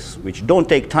like this, which don't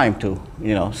take time to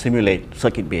simulate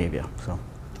circuit behavior. So.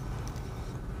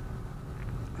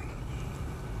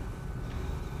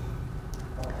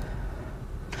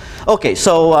 Okay,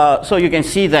 so you can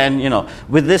see then,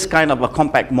 with this kind of a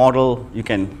compact model, you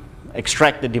can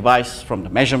extract the device from the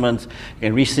measurements, you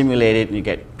can re-simulate it, and you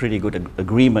get pretty good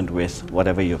agreement with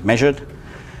whatever you've measured.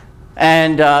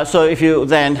 And so if you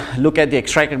then look at the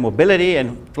extracted mobility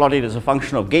and plot it as a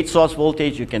function of gate source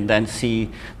voltage, you can then see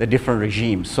the different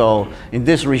regimes. So in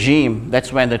this regime,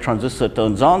 that's when the transistor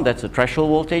turns on, that's the threshold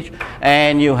voltage,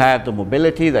 and you have the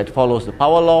mobility that follows the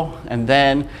power law, and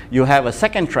then you have a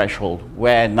second threshold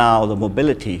where now the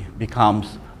mobility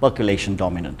becomes percolation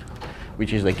dominant,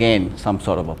 which is again some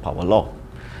sort of a power law.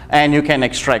 And you can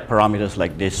extract parameters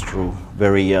like this through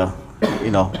very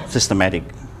systematic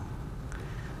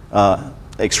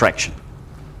extraction.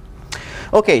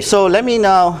 Okay, so let me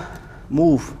now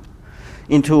move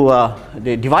into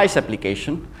the device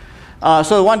application.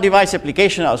 So one device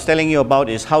application I was telling you about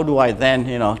is how do I then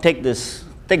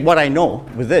take what I know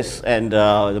with this and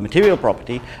the material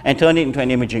property and turn it into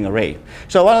an imaging array.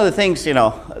 So one of the things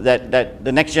that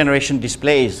the next generation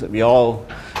displays that we're all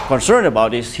concerned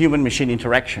about is human-machine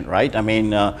interaction, right? I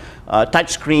mean, touch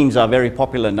screens are very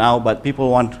popular now, but people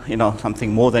want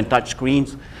something more than touch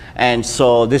screens. And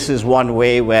so this is one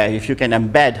way where if you can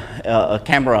embed a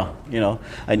camera,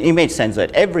 an image sensor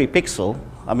at every pixel,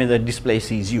 I mean, the display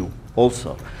sees you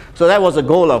also. So that was the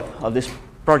goal of this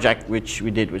project, which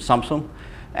we did with Samsung.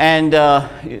 And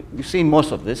you've seen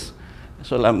most of this.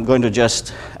 So I'm going to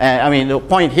just, I mean, the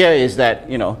point here is that,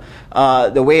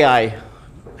 the way I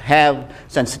have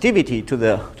sensitivity to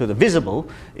the visible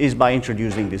is by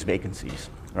introducing these vacancies,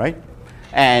 right?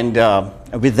 And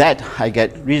with that, I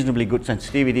get reasonably good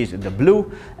sensitivities in the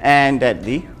blue and at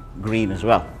the green as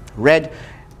well. Red,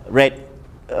 very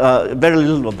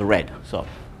little of the red. So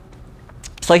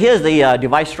here's the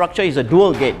device structure. It's a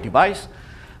dual gate device.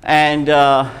 And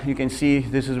you can see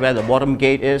this is where the bottom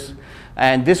gate is.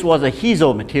 And this was a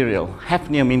HEZO material,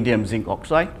 hafnium indium zinc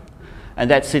oxide. And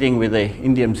that's sitting with a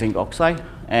indium zinc oxide.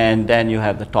 And then you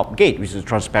have the top gate, which is a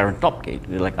transparent top gate,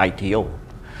 like ITO.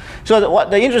 So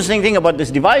the interesting thing about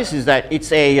this device is that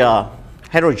it's a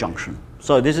heterojunction.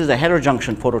 So this is a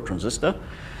heterojunction phototransistor.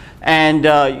 And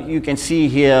you can see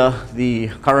here the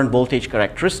current voltage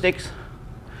characteristics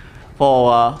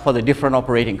for the different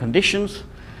operating conditions.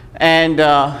 And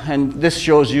this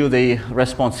shows you the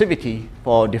responsivity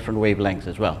for different wavelengths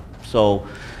as well.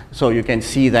 So you can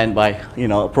see then by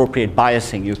appropriate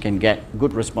biasing, you can get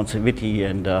good responsivity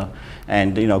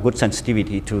and good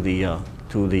sensitivity to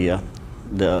the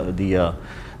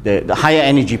higher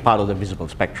energy part of the visible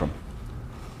spectrum.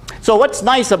 So what's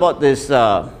nice about this,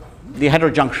 the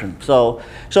heterojunction? So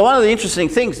one of the interesting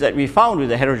things that we found with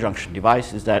the heterojunction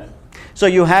device is that, so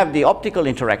you have the optical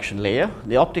interaction layer.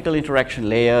 The optical interaction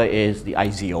layer is the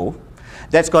IZO.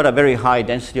 That's got a very high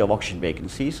density of oxygen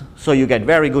vacancies. So you get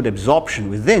very good absorption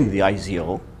within the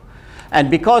IZO.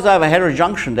 And because I have a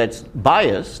heterojunction that's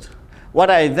biased, what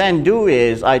I then do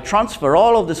is I transfer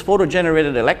all of these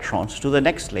photo-generated electrons to the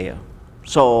next layer.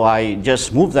 So I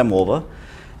just move them over.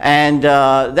 And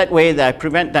that way I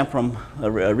prevent them from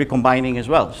recombining as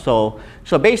well. So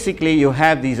basically you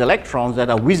have these electrons that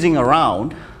are whizzing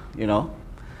around,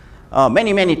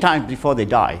 many times before they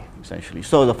die, essentially.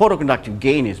 So the photoconductive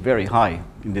gain is very high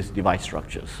in this device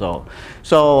structure.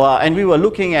 And we were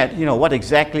looking at, what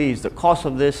exactly is the cause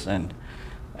of this, and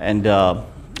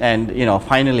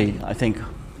finally, I think,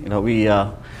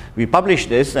 we published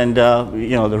this, and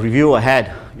the reviewer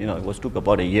had, it took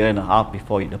about a year and a half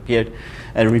before it appeared,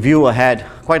 and the reviewer had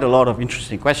quite a lot of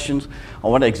interesting questions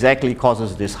on what exactly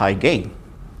causes this high gain.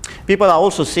 People are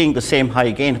also seeing the same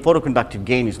high gain. Photoconductive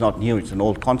gain is not new, it's an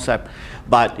old concept,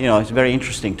 but it's very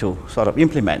interesting to sort of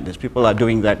implement this. People are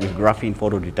doing that with graphene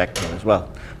photodetector as well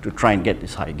to try and get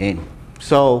this high gain.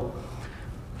 So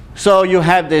So you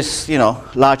have this,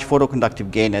 large photoconductive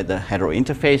gain at the hetero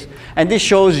interface, and this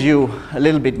shows you a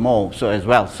little bit more so as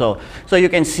well. So you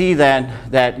can see then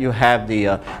that you have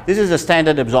the, this is a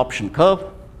standard absorption curve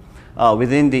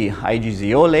within the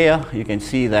IGZO layer. You can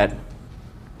see that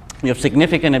you have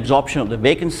significant absorption of the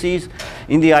vacancies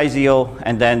in the IZO,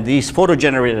 and then these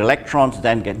photogenerated electrons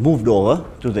then get moved over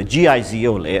to the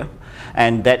GIZO layer,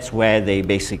 and that's where they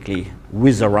basically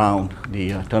whiz around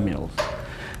the terminals.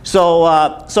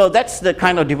 So that's the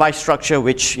kind of device structure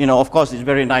which, of course, it's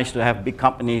very nice to have big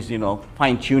companies,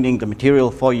 fine-tuning the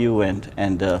material for you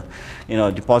and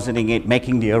depositing it,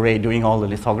 making the array, doing all the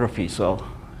lithography. So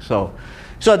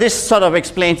this sort of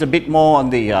explains a bit more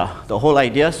on the whole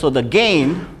idea. So the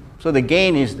gain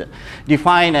is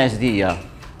defined as the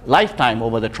lifetime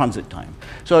over the transit time.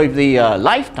 So if the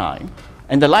lifetime,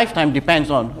 and the lifetime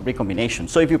depends on recombination.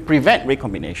 So if you prevent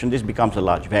recombination, this becomes a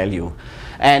large value.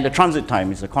 And the transit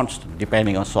time is a constant,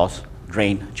 depending on source,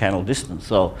 drain, channel distance.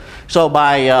 So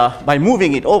by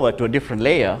moving it over to a different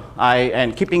layer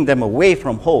and keeping them away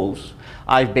from holes,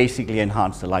 I've basically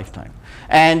enhanced the lifetime.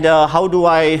 And how do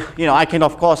I can,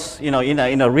 of course, in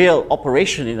a real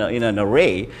operation, in an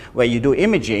array where you do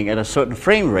imaging at a certain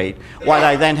frame rate, what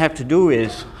I then have to do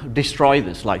is destroy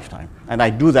this lifetime. And I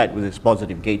do that with this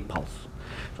positive gate pulse.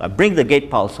 So I bring the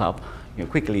gate pulse up,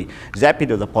 quickly zap it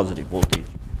to the positive voltage.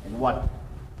 And what?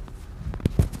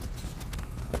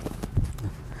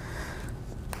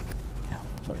 Yeah,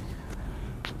 sorry.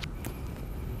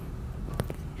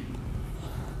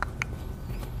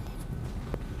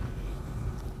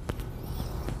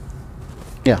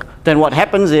 Yeah. Then what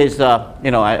happens is,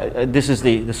 this is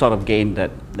the sort of gain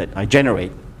that I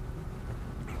generate.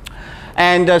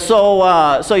 And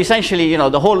so essentially,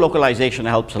 the whole localization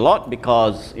helps a lot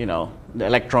because, the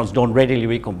electrons don't readily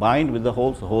recombine with the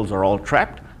holes. The holes are all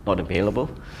trapped, not available.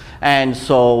 And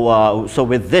so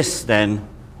with this, then,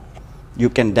 you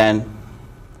can then,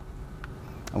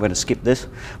 I'm going to skip this,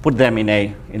 put them in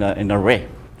an array.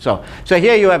 So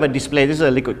here you have a display. This is a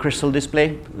liquid crystal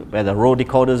display where the row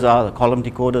decoders are, the column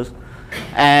decoders.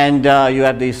 And you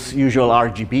have these usual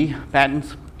RGB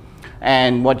patterns.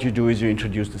 And what you do is you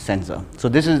introduce the sensor. So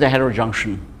this is the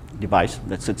heterojunction device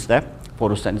that sits there,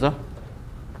 photosensor.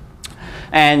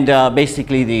 And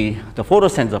basically the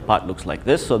photosensor part looks like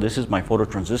this. So this is my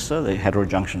phototransistor, the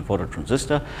heterojunction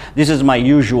phototransistor. This is my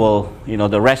usual,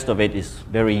 the rest of it is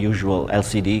very usual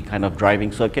LCD kind of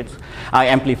driving circuits. I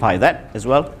amplify that as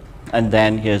well. And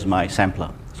then here's my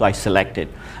sampler. So I select it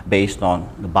based on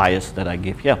the bias that I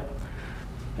give here.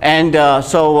 And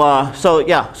so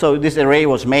this array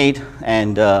was made,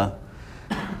 and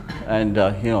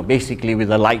basically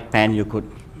with a light pen you could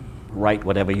write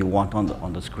whatever you want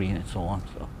on the screen and so on.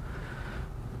 So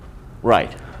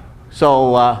right.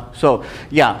 So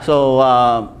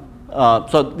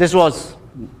this was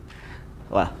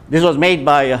made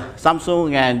by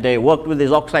Samsung, and they worked with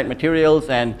these oxide materials,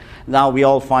 and now we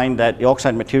all find that the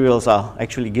oxide materials are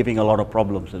actually giving a lot of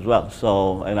problems as well.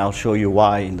 So, and I'll show you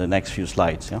why in the next few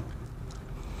slides. Yeah.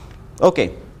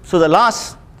 Okay. So the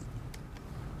last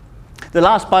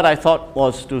part I thought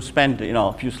was to spend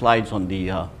a few slides on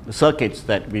the circuits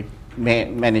that we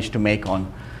managed to make on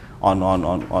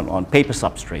paper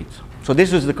substrates. So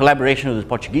this was the collaboration of the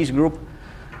Portuguese group.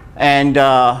 And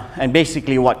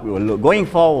basically what we were going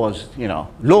for was,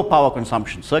 low power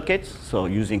consumption circuits, so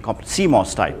using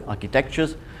CMOS type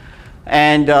architectures.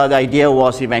 And the idea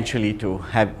was eventually to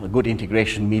have a good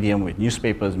integration medium with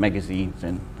newspapers, magazines,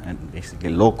 and basically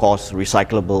low cost,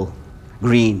 recyclable,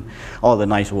 green, all the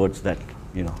nice words that,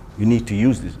 you need to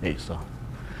use these days. So,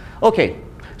 okay,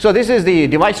 so this is the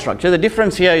device structure. The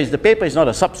difference here is the paper is not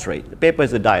a substrate. The paper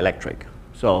is a dielectric.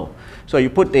 So you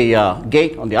put the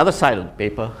gate on the other side of the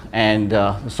paper, and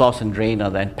the source and drain are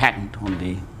then patterned on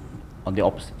the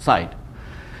opposite side.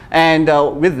 And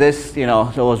with this, there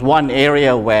was one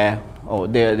area where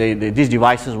these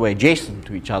devices were adjacent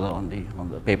to each other on the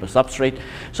paper substrate.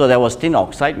 So there was tin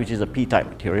oxide, which is a P-type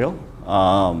material,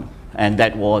 and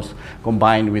that was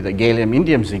combined with a gallium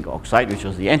indium zinc oxide, which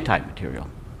was the N-type material.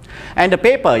 And the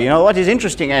paper, what is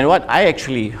interesting, and what I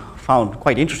actually found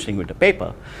quite interesting with the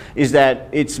paper, is that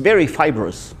it's very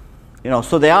fibrous.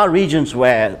 So there are regions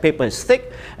where the paper is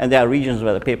thick, and there are regions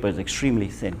where the paper is extremely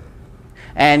thin.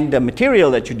 And the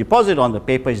material that you deposit on the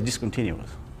paper is discontinuous.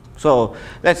 So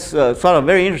that's sort of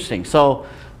very interesting. So,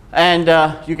 and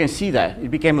you can see that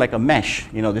it became like a mesh.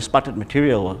 This sputtered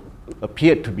material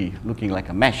appeared to be looking like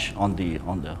a mesh on the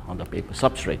paper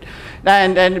substrate.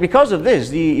 And because of this,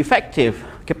 the effective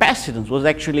capacitance was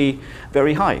actually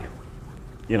very high.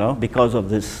 Because of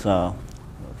this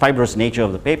fibrous nature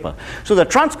of the paper. So the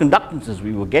transconductances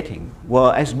we were getting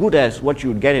were as good as what you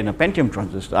would get in a Pentium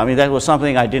transistor. I mean, that was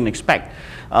something I didn't expect.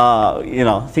 You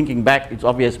know, thinking back, it's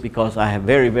obvious because I have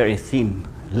very, very thin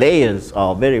layers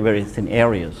or very, very thin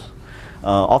areas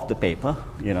of the paper,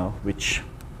 you know, which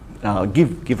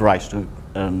give rise to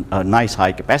a nice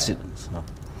high capacitance.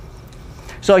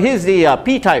 So here's the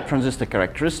p-type transistor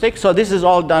characteristics. So this is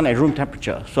all done at room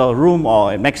temperature. So room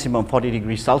or at maximum 40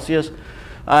 degrees Celsius.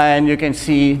 And you can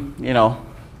see, you know,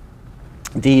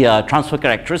 the transfer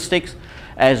characteristics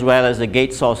as well as the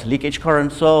gate source leakage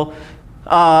current. So,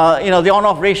 you know, the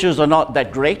on-off ratios are not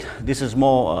that great. This is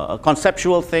more a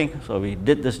conceptual thing. So we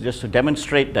did this just to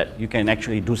demonstrate that you can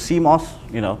actually do CMOS,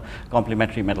 you know,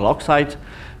 complementary metal oxides.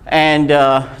 And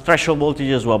threshold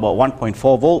voltages were about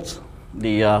 1.4 volts.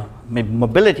 The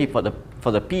mobility for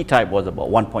the p-type was about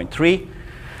 1.3,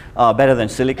 better than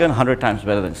silicon, 100 times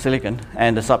better than silicon,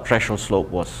 and the subthreshold slope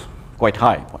was quite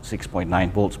high, about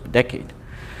 6.9 volts per decade.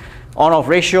 On-off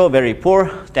ratio very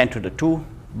poor, 10 to the 2,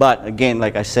 but again,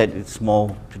 like I said, it's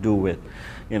more to do with,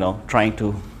 you know, trying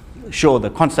to show the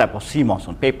concept of CMOS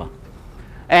on paper.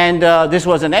 And this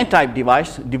was an N-type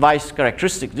device. Device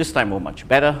characteristics this time were much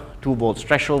better. 2 volts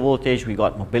threshold voltage. We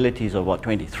got mobilities of about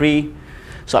 23.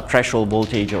 Subthreshold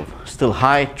voltage of still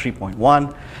high,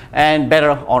 3.1, and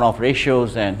better on-off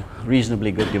ratios and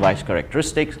reasonably good device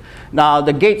characteristics. Now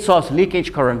the gate source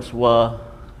leakage currents were,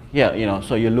 yeah, you know,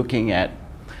 so you're looking at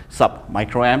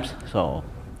sub-microamps, so,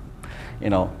 you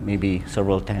know, maybe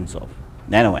several tens of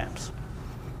nanoamps.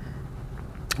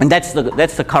 And that's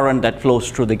the current that flows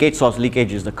through. The gate source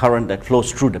leakage is the current that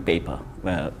flows through the paper,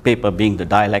 paper being the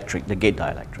dielectric, the gate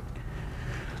dielectric.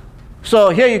 So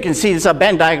here you can see these are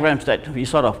band diagrams that we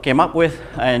sort of came up with,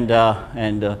 and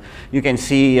you can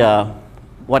see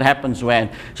what happens when.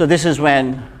 So this is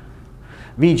when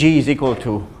VG is equal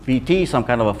to VT, some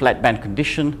kind of a flat band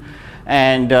condition,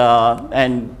 and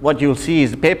what you'll see is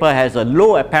the paper has a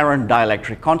low apparent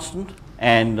dielectric constant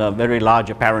and a very large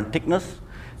apparent thickness.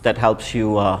 That helps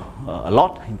you a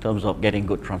lot in terms of getting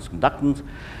good transconductance,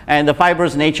 and the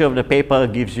fibrous nature of the paper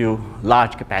gives you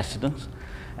large capacitance.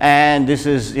 And this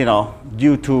is, you know,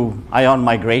 due to ion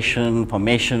migration,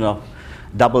 formation of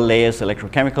double layers,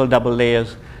 electrochemical double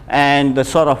layers, and the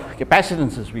sort of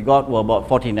capacitances we got were about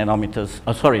 40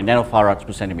 nanofarads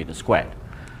per centimeter squared,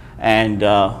 and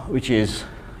which is,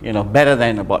 you know, better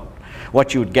than about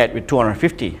what you would get with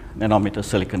 250 nanometer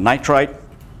silicon nitride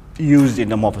used in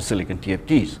the morphosilicon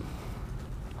TFTs.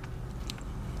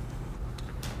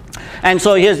 And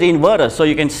so here's the inverter. So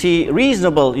you can see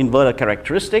reasonable inverter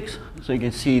characteristics. So you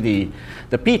can see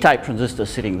the p-type transistor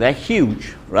sitting there,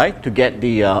 huge, right, to get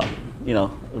the you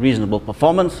know, reasonable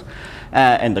performance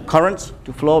and the currents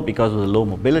to flow because of the low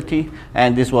mobility.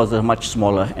 And this was a much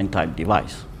smaller N-type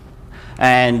device.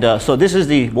 And so this is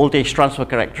the voltage transfer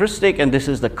characteristic, and this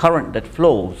is the current that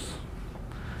flows.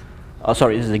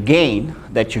 Sorry, this is the gain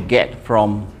that you get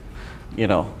from, you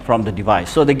know, from the device.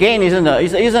 So the gain isn't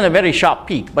a very sharp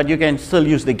peak, but you can still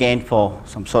use the gain for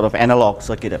some sort of analog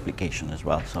circuit application as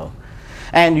well. So,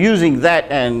 and using that,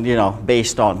 and, you know,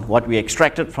 based on what we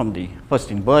extracted from the first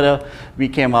inverter, we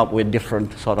came up with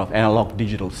different sort of analog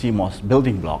digital CMOS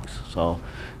building blocks.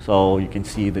 So you can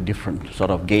see the different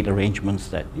sort of gate arrangements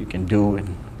that you can do,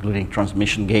 including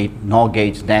transmission gate, NOR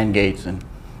gates, NAND gates, and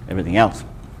everything else.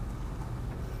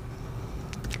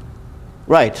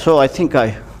 Right, so I think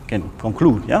I can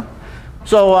conclude, yeah?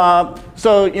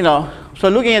 So, you know, so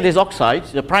looking at these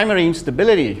oxides, the primary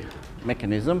instability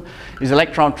mechanism is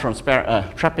electron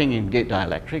trapping in gate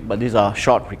dielectric, but these are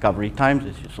short recovery times,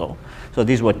 as you saw. So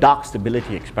these were dark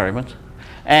stability experiments.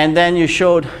 And then you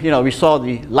showed, you know, we saw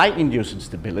the light-induced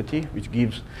instability, which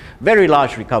gives very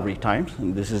large recovery times,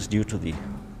 and this is due to the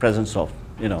presence of,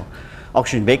 you know,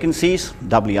 oxygen vacancies,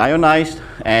 doubly ionized,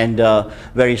 and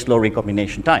very slow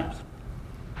recombination times.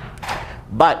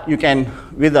 But you can,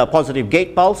 with a positive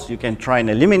gate pulse, you can try and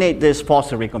eliminate this,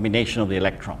 force a recombination of the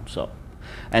electron. So,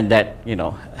 and that, you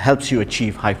know, helps you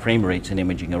achieve high frame rates in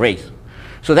imaging arrays.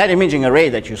 So that imaging array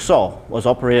that you saw was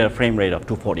operated at a frame rate of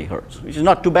 240 hertz, which is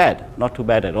not too bad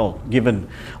at all, given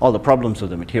all the problems of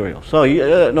the material. So,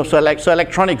 so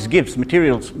electronics gives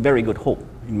materials very good hope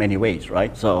in many ways,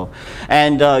 right? So,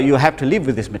 and you have to live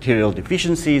with these material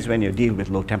deficiencies when you deal with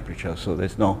low temperature. So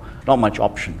there's not much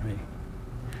option, really.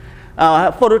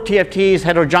 Photo TFTs,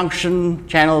 heterojunction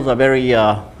channels are very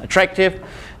attractive.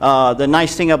 The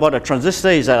nice thing about a transistor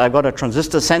is that I've got a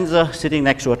transistor sensor sitting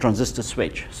next to a transistor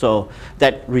switch. So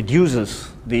that reduces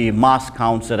the mask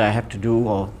counts that I have to do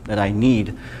or that I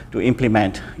need to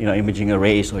implement, you know, imaging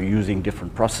arrays or using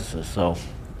different processes.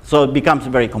 So it becomes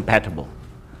very compatible.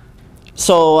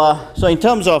 So in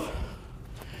terms of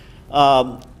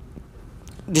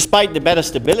despite the better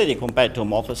stability compared to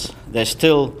amorphous, there's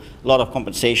still a lot of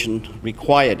compensation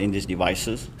required in these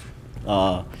devices,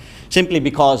 simply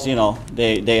because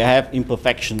they have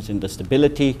imperfections in the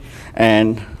stability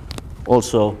and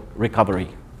also recovery,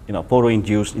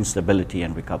 photo-induced instability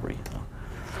and recovery.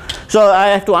 So I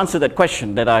have to answer that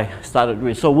question that I started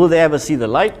with. So will they ever see the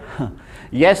light?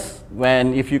 Yes,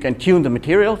 if you can tune the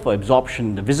material for absorption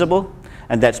in the visible,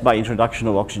 and that's by introduction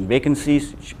of oxygen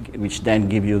vacancies, which then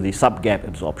give you the sub-gap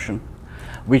absorption,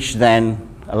 which then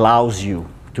allows you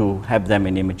to have them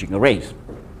in imaging arrays.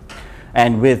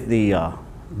 And with the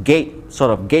gate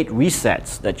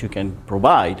resets that you can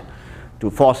provide to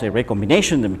force a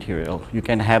recombination of the material, you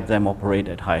can have them operate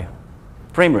at high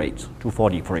frame rates,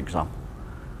 240 for example.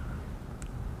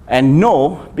 And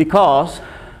no, because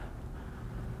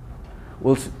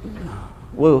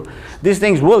these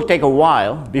things will take a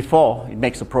while before it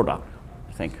makes a product,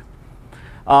 I think.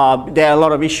 There are a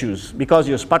lot of issues. Because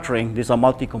you're sputtering, these are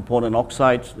multi-component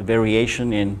oxides, the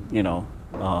variation in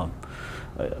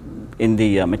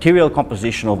the material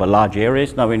composition over large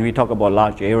areas. Now, when we talk about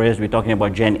large areas, we're talking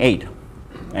about Gen 8.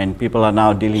 And people are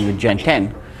now dealing with Gen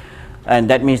 10. And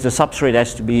that means the substrate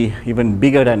has to be even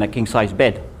bigger than a king-size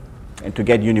bed. And to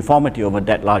get uniformity over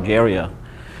that large area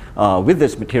with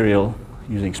this material,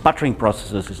 using sputtering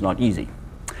processes is not easy.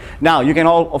 Now, you can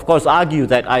all, of course, argue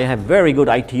that I have very good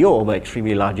ITO over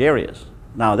extremely large areas.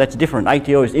 Now, that's different.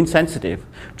 ITO is insensitive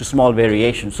to small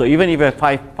variations. So even if you have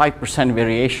 5%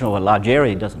 variation over a large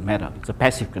area, it doesn't matter. It's a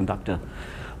passive conductor.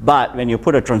 But when you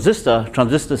put a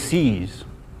transistor sees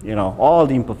all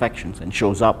the imperfections and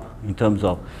shows up in terms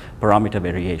of parameter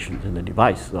variations in the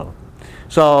device.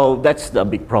 So that's the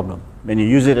big problem. When you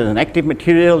use it as an active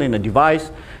material in a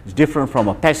device, it's different from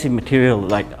a passive material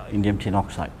like indium tin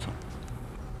oxide. So.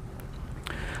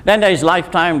 Then there is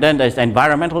lifetime, then there's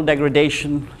environmental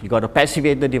degradation. You got to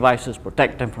passivate the devices,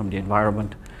 protect them from the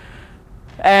environment.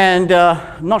 And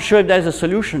not sure if there's a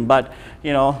solution, but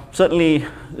certainly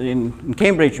in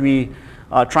Cambridge we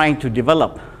are trying to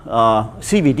develop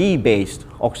CVD-based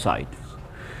oxides.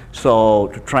 So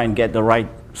to try and get the right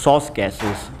source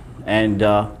gases and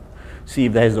see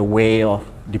if there's a way of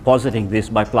depositing this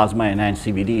by plasma-enhanced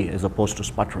CVD as opposed to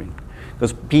sputtering.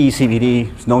 Because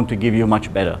PECVD is known to give you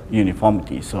much better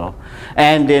uniformity. So,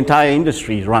 and the entire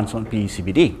industry runs on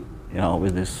PECVD,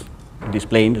 with this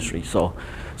display industry. So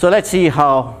let's see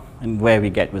how and where we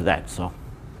get with that. So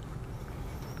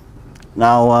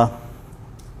now,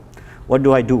 what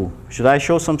do I do? Should I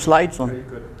show some slides on? Very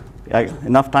good.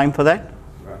 Enough time for that?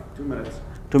 2 minutes.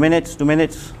 2 minutes? 2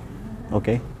 minutes?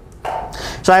 Okay.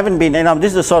 So I haven't been,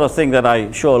 this is the sort of thing that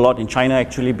I show a lot in China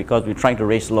actually, because we're trying to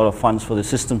raise a lot of funds for the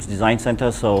Systems Design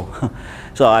Center. So,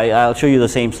 I'll show you the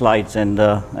same slides and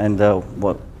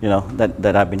what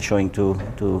that I've been showing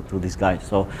to these guys.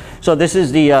 So this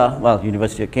is the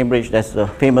University of Cambridge. That's the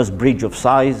famous Bridge of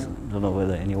Sighs. I don't know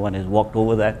whether anyone has walked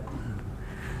over that.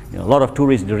 A lot of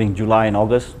tourists during July and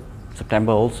August,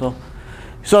 September also.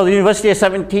 So the university has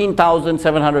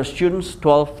 17,700 students,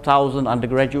 12,000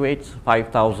 undergraduates,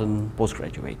 5,000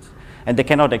 postgraduates. And they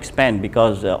cannot expand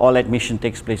because all admission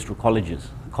takes place through colleges.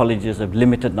 Colleges have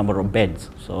limited number of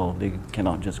beds, so they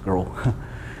cannot just grow.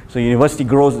 So university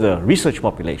grows the research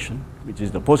population, which is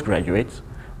the postgraduates,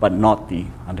 but not the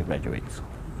undergraduates.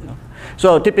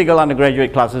 So typical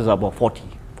undergraduate classes are about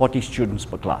 40 students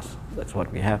per class. That's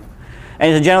what we have.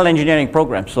 And it's a general engineering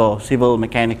program, so civil,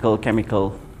 mechanical,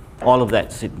 chemical, all of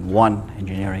that sit in one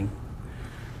engineering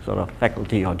sort of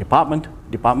faculty or department.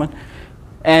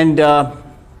 And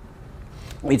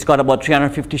it's got about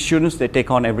 350 students they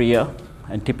take on every year,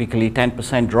 and typically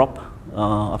 10% drop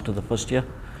after the first year.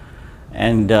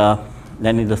 And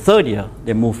then in the third year,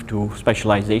 they move to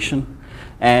specialization.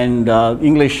 And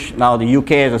English, now the UK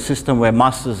has a system where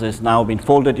masters has now been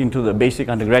folded into the basic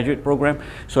undergraduate program.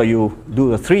 So you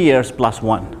do the 3 years plus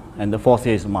 1, and the 4th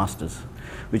year is a master's,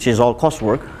 which is all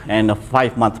coursework and a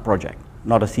 5-month project,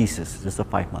 not a thesis, just a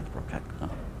 5-month project.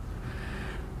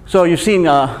 So you've seen,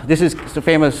 this is the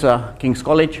famous King's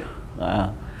College,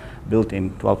 built in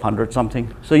 1200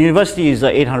 something. So university is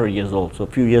 800 years old. So a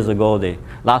few years ago,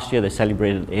 last year they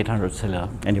celebrated the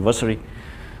 800th anniversary.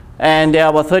 And there are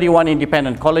about 31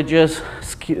 independent colleges,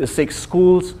 6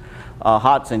 schools.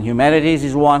 Arts and humanities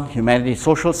is one, humanities,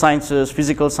 social sciences,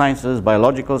 physical sciences,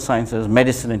 biological sciences,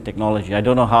 medicine and technology. I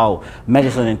don't know how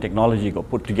medicine and technology got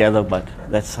put together, but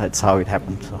that's how it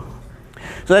happened. So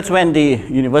that's when the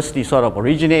university sort of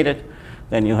originated.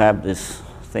 Then you have this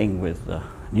thing with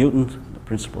Newton, the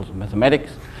principles of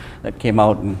mathematics, that came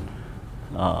out in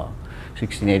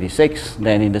 1686.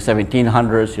 Then in the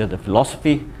 1700s, you have the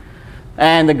philosophy.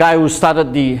 And the guy who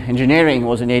started the engineering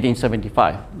was in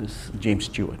 1875, this James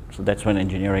Stewart. So that's when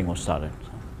engineering was started.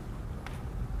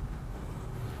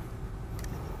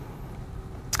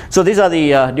 So these are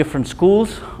the different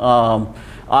schools.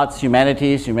 Arts,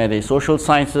 humanities, social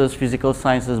sciences, physical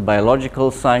sciences,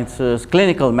 biological sciences,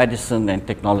 clinical medicine, and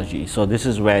technology. So this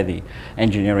is where the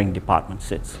engineering department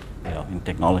sits, in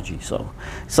technology. So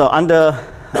under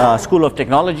School of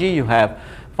Technology, you have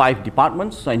 5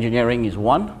 departments. So engineering is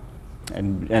one,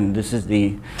 and this is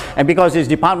and because this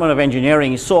Department of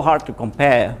Engineering is so hard to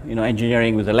compare,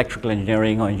 engineering with electrical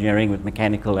engineering or engineering with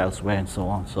mechanical elsewhere and so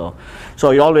on. So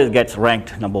it always gets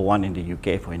ranked #1 in the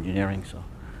UK for engineering. So.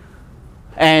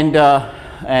 And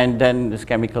then there's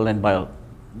chemical and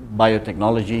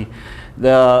biotechnology.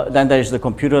 Then there's the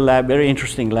computer lab, very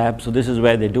interesting lab. So this is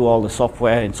where they do all the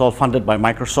software. It's all funded by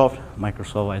Microsoft.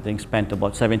 Microsoft, I think, spent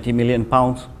about £70 million.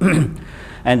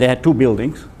 And they had 2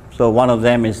 buildings. So one of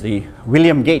them is the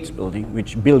William Gates building,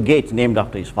 which Bill Gates named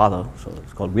after his father. So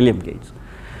it's called William Gates.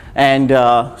 And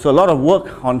so a lot of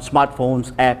work on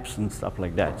smartphones, apps, and stuff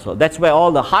like that. So that's where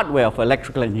all the hardware for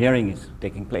electrical engineering is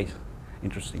taking place,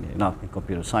 interestingly enough, in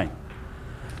computer science.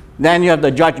 Then you have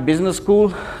the Judge Business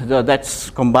School. That's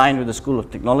combined with the School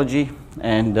of Technology.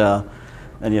 And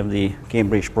then you have the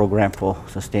Cambridge Program for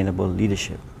Sustainable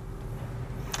Leadership.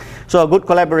 So a good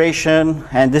collaboration,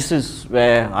 and this is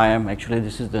where I am actually.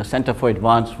 This is the Center for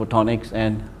Advanced Photonics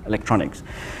and Electronics.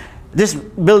 This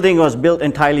building was built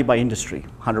entirely by industry,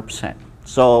 100%.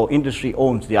 So industry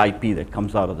owns the IP that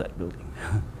comes out of that building.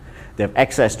 They have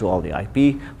access to all the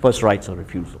IP, first rights of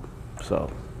refusal.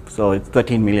 So it's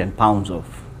 13 million pounds of,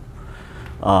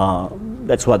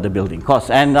 that's what the building costs.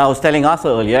 And I was telling Arthur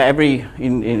earlier,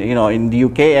 in the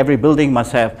UK, every building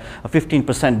must have a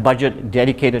 15% budget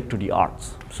dedicated to the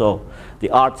arts. So the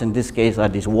arts in this case are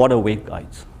these water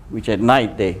waveguides, which at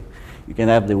night you can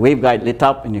have the waveguide lit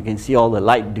up and you can see all the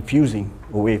light diffusing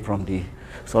away from the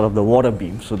sort of the water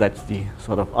beam. So that's the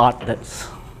sort of art that's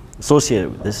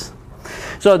associated with this.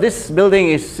 So this building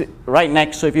is right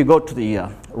next. So if you go to the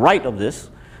right of this,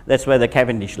 that's where the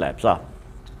Cavendish labs are.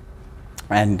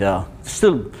 And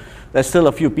there's still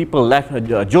a few people left.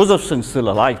 Josephson's still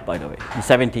alive, by the way. He's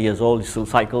 70 years old. He still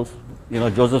cycles.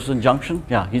 Josephson Junction.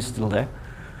 Yeah, he's still there.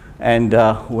 And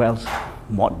who else?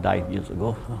 Mott died years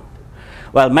ago.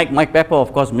 Well, Mike Pepper,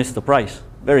 of course, missed the prize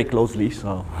very closely.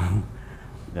 So,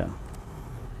 yeah.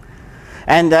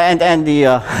 And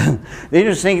the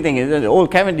interesting thing is that the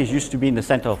old Cavendish used to be in the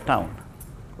center of town,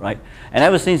 right? And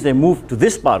ever since they moved to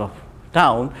this part of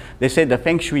town, they said the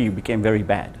feng shui became very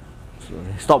bad. So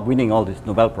they stopped winning all these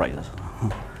Nobel Prizes.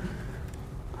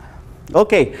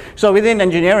 Okay, so within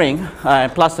engineering,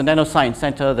 plus the Nanoscience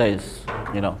Center, there is,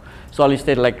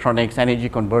 solid-state electronics, energy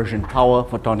conversion, power,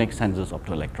 photonics, sensors,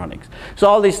 optoelectronics. So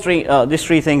all these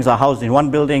three things are housed in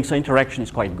one building, so interaction is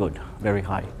quite good, very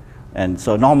high. And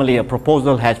so normally a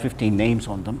proposal has 15 names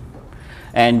on them.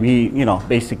 And we,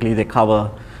 basically they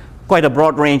cover quite a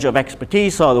broad range of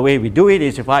expertise. So the way we do it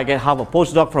is if I get half a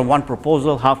postdoc from one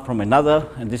proposal, half from another,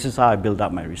 and this is how I build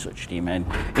up my research team. And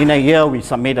in a year, we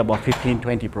submit about 15,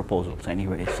 20 proposals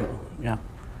anyway, so yeah.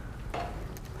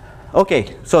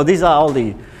 Okay, so these are all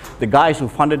the guys who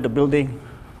funded the building,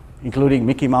 including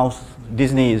Mickey Mouse.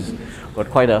 Disney has got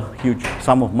quite a huge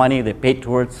sum of money they paid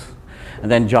towards,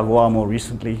 and then Jaguar more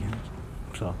recently.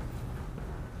 So,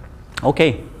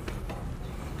 okay.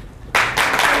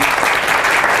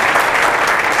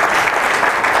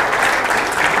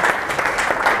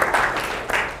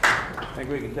 I think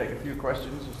we can take a few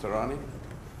questions, Mr. Rani.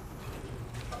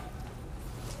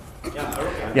 Yeah,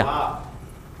 Arokia. Yeah.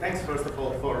 Thanks, first of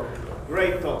all, for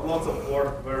great talk, lots of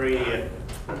work, very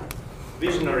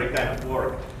visionary kind of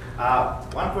work.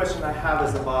 One question I have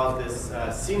is about this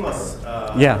CMOS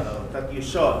that you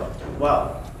showed.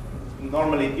 Well,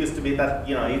 normally it used to be that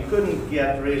you couldn't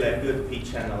get really a good P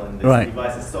channel in these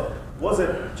devices. So was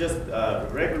it just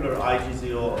regular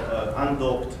IGZO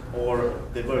undoped, or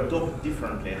they were doped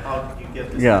differently? How did you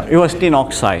get this? Yeah, it was tin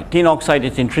oxide. Tin oxide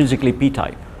is intrinsically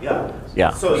P-type. Yeah.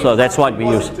 Yeah. So that's what we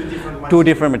use. Two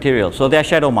different materials. So they're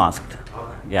shadow masked.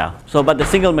 Okay. Yeah. So but the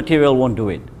single material won't do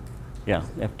it. Yeah.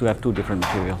 You have to have two different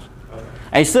materials. Okay.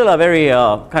 And it's still a very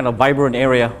kind of vibrant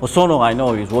area. Hosono, I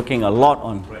know, is working a lot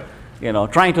on,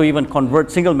 trying to even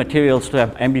convert single materials to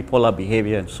have ambipolar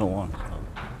behavior and so on.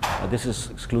 So, this is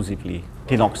exclusively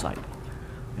tin oxide.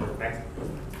 Yeah. Thanks.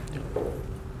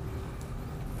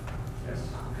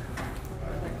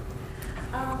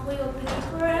 For your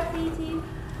paper FET,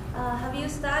 have you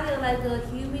studied like the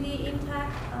humidity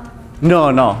impact? No,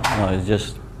 it's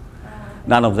just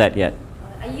none of that yet.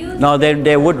 No,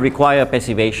 they would require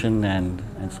passivation and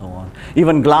so on.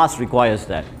 Even glass requires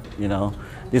that. you know.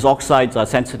 These oxides are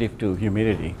sensitive to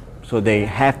humidity, so they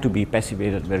have to be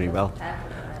passivated very well.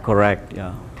 Correct,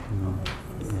 yeah.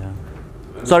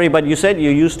 Yeah. Sorry, but you said you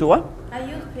used to what? I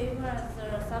use paper as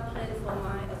a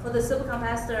substrate for the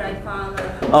supercapacitor. I found.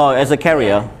 Oh, as a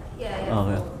carrier. Yeah. Oh,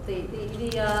 yeah. The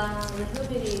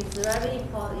humidity is very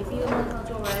important. If you don't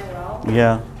control very well.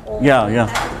 Yeah. Or Yeah.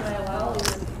 very well,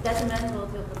 it's detrimental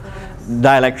to performance.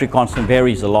 Dielectric constant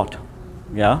varies a lot,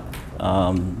 yeah,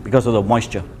 because of the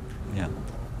moisture. Yeah.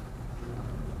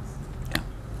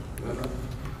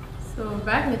 So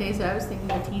back in the days I was thinking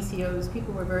of TCOs,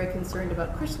 people were very concerned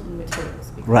about crystalline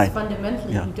materials because Right.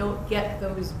 fundamentally Yeah. you don't get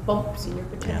those bumps in your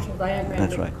potential diagram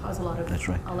That's that right. cause a lot of That's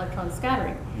right. electron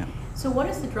scattering. Yeah. So what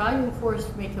is the driving force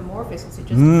to make amorphous? Is it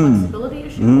just a flexibility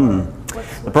issue? Or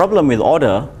The problem with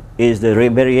order is the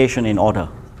variation in order.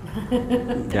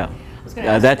 Yeah. I was gonna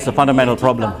ask, That's the you fundamental do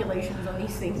problem. calculations on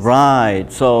these things. Right.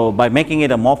 So by making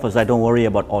it amorphous, I don't worry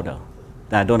about order.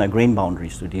 I don't have grain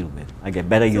boundaries to deal with. I get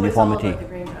better So uniformity. it's all about the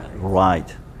grain boundaries.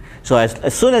 Right. So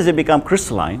as soon as they become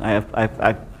crystalline,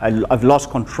 I've lost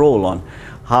control on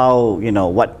how, you know,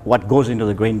 what goes into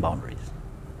the grain boundaries.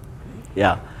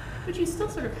 Yeah. But you still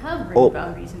sort of have grain Oh.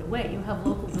 boundaries in a way. You have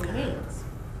local domains.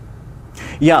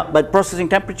 Yeah, but processing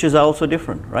temperatures are also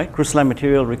different, right? Crystalline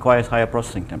material requires higher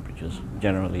processing temperatures,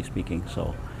 generally speaking.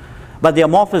 So, but the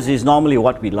amorphous is normally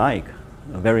what we like,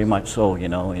 very much so, you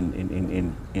know,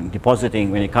 in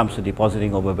depositing, when it comes to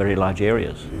depositing over very large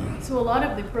areas. So a lot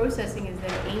of the processing is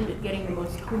then aimed at getting the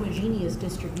most homogeneous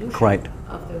distribution Right.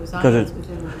 of those Because ions it-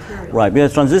 within the material. Right,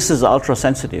 because transistors are ultra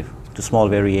sensitive to small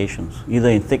variations, either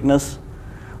in thickness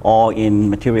or in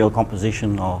material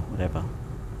composition or whatever.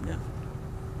 Yeah.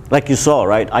 Like you saw,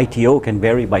 right? ITO can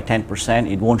vary by 10%.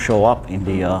 It won't show up in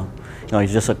the, you know,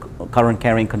 it's just a current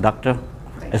carrying conductor.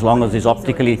 As long as it's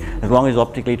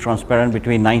optically transparent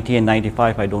between 90 and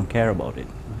 95, I don't care about it.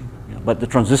 Yeah, but the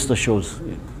transistor shows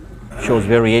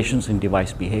variations in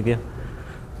device behavior.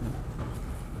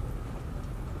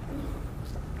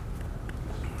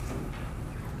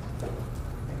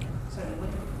 So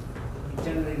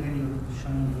generally when you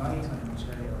shine light on a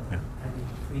material and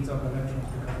it frees up electrons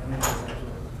to come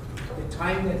in, the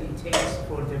time that it takes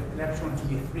for the electron to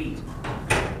be freed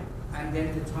and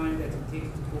then the time that it takes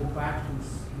to go back to its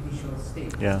initial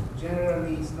state. Yeah.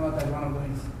 Generally it's not that one of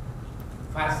them is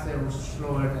faster or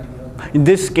slower than the other. In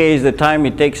this case, the time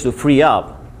it takes to free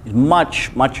up is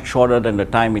much, much shorter than the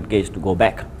time it takes to go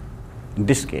back. In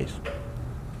this case,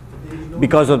 There is no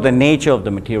because of the nature of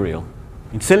the material.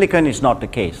 In silicon, it's not the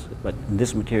case, but in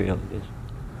this material, it is.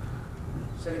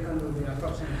 silicon will be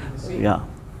approximately the same. Yeah,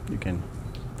 you can.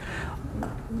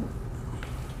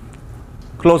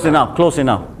 Close enough,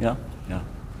 yeah, yeah.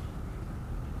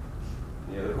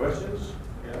 Any other questions?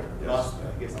 Last,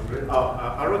 I guess.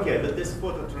 Arokia, with these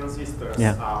phototransistors,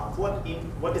 Yeah.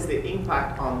 what is the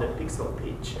impact on the pixel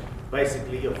pitch?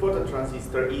 Basically, your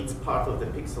phototransistor eats part of the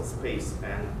pixel space,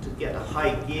 and to get a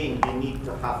high gain, you need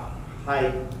to have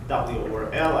high W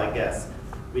over L, I guess,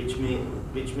 which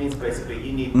means basically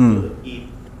you need to eat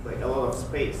like a lot of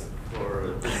space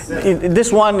for this.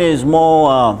 This one is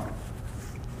more,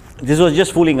 this was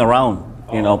just fooling around,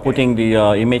 you know, okay. putting the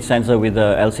image sensor with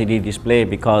the LCD display,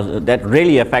 because that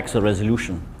really affects the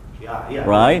resolution. Yeah,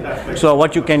 Right? that's So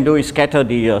what you can do is scatter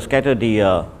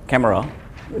the camera,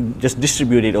 just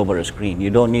distribute it over a screen. You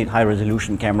don't need high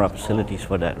resolution camera facilities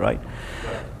for that, right?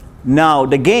 Now,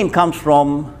 the gain comes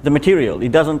from the material.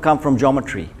 It doesn't come from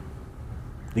geometry.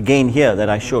 The gain here that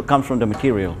I showed comes from the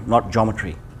material, not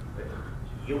geometry.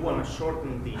 You want to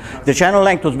shorten The channel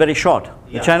length was very short. The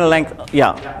Yeah. channel length,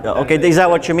 yeah. Okay, is that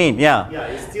what you mean? Yeah.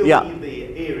 Yeah, you still Yeah. need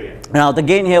the area. Now, the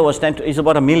gain here was is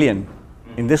about 1 million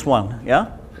in this one, yeah?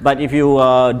 But if you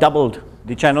doubled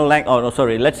the channel length, oh, no,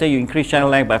 sorry, let's say you increase channel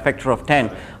length by a factor of 10,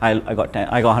 I got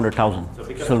 100,000. So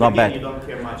because Still not again, bad. you don't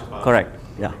care much about Correct,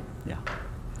 yeah, yeah.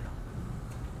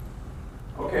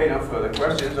 Okay, no further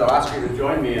questions. I'll ask you to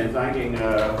join me in thanking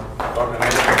Dr.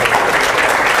 Nathan.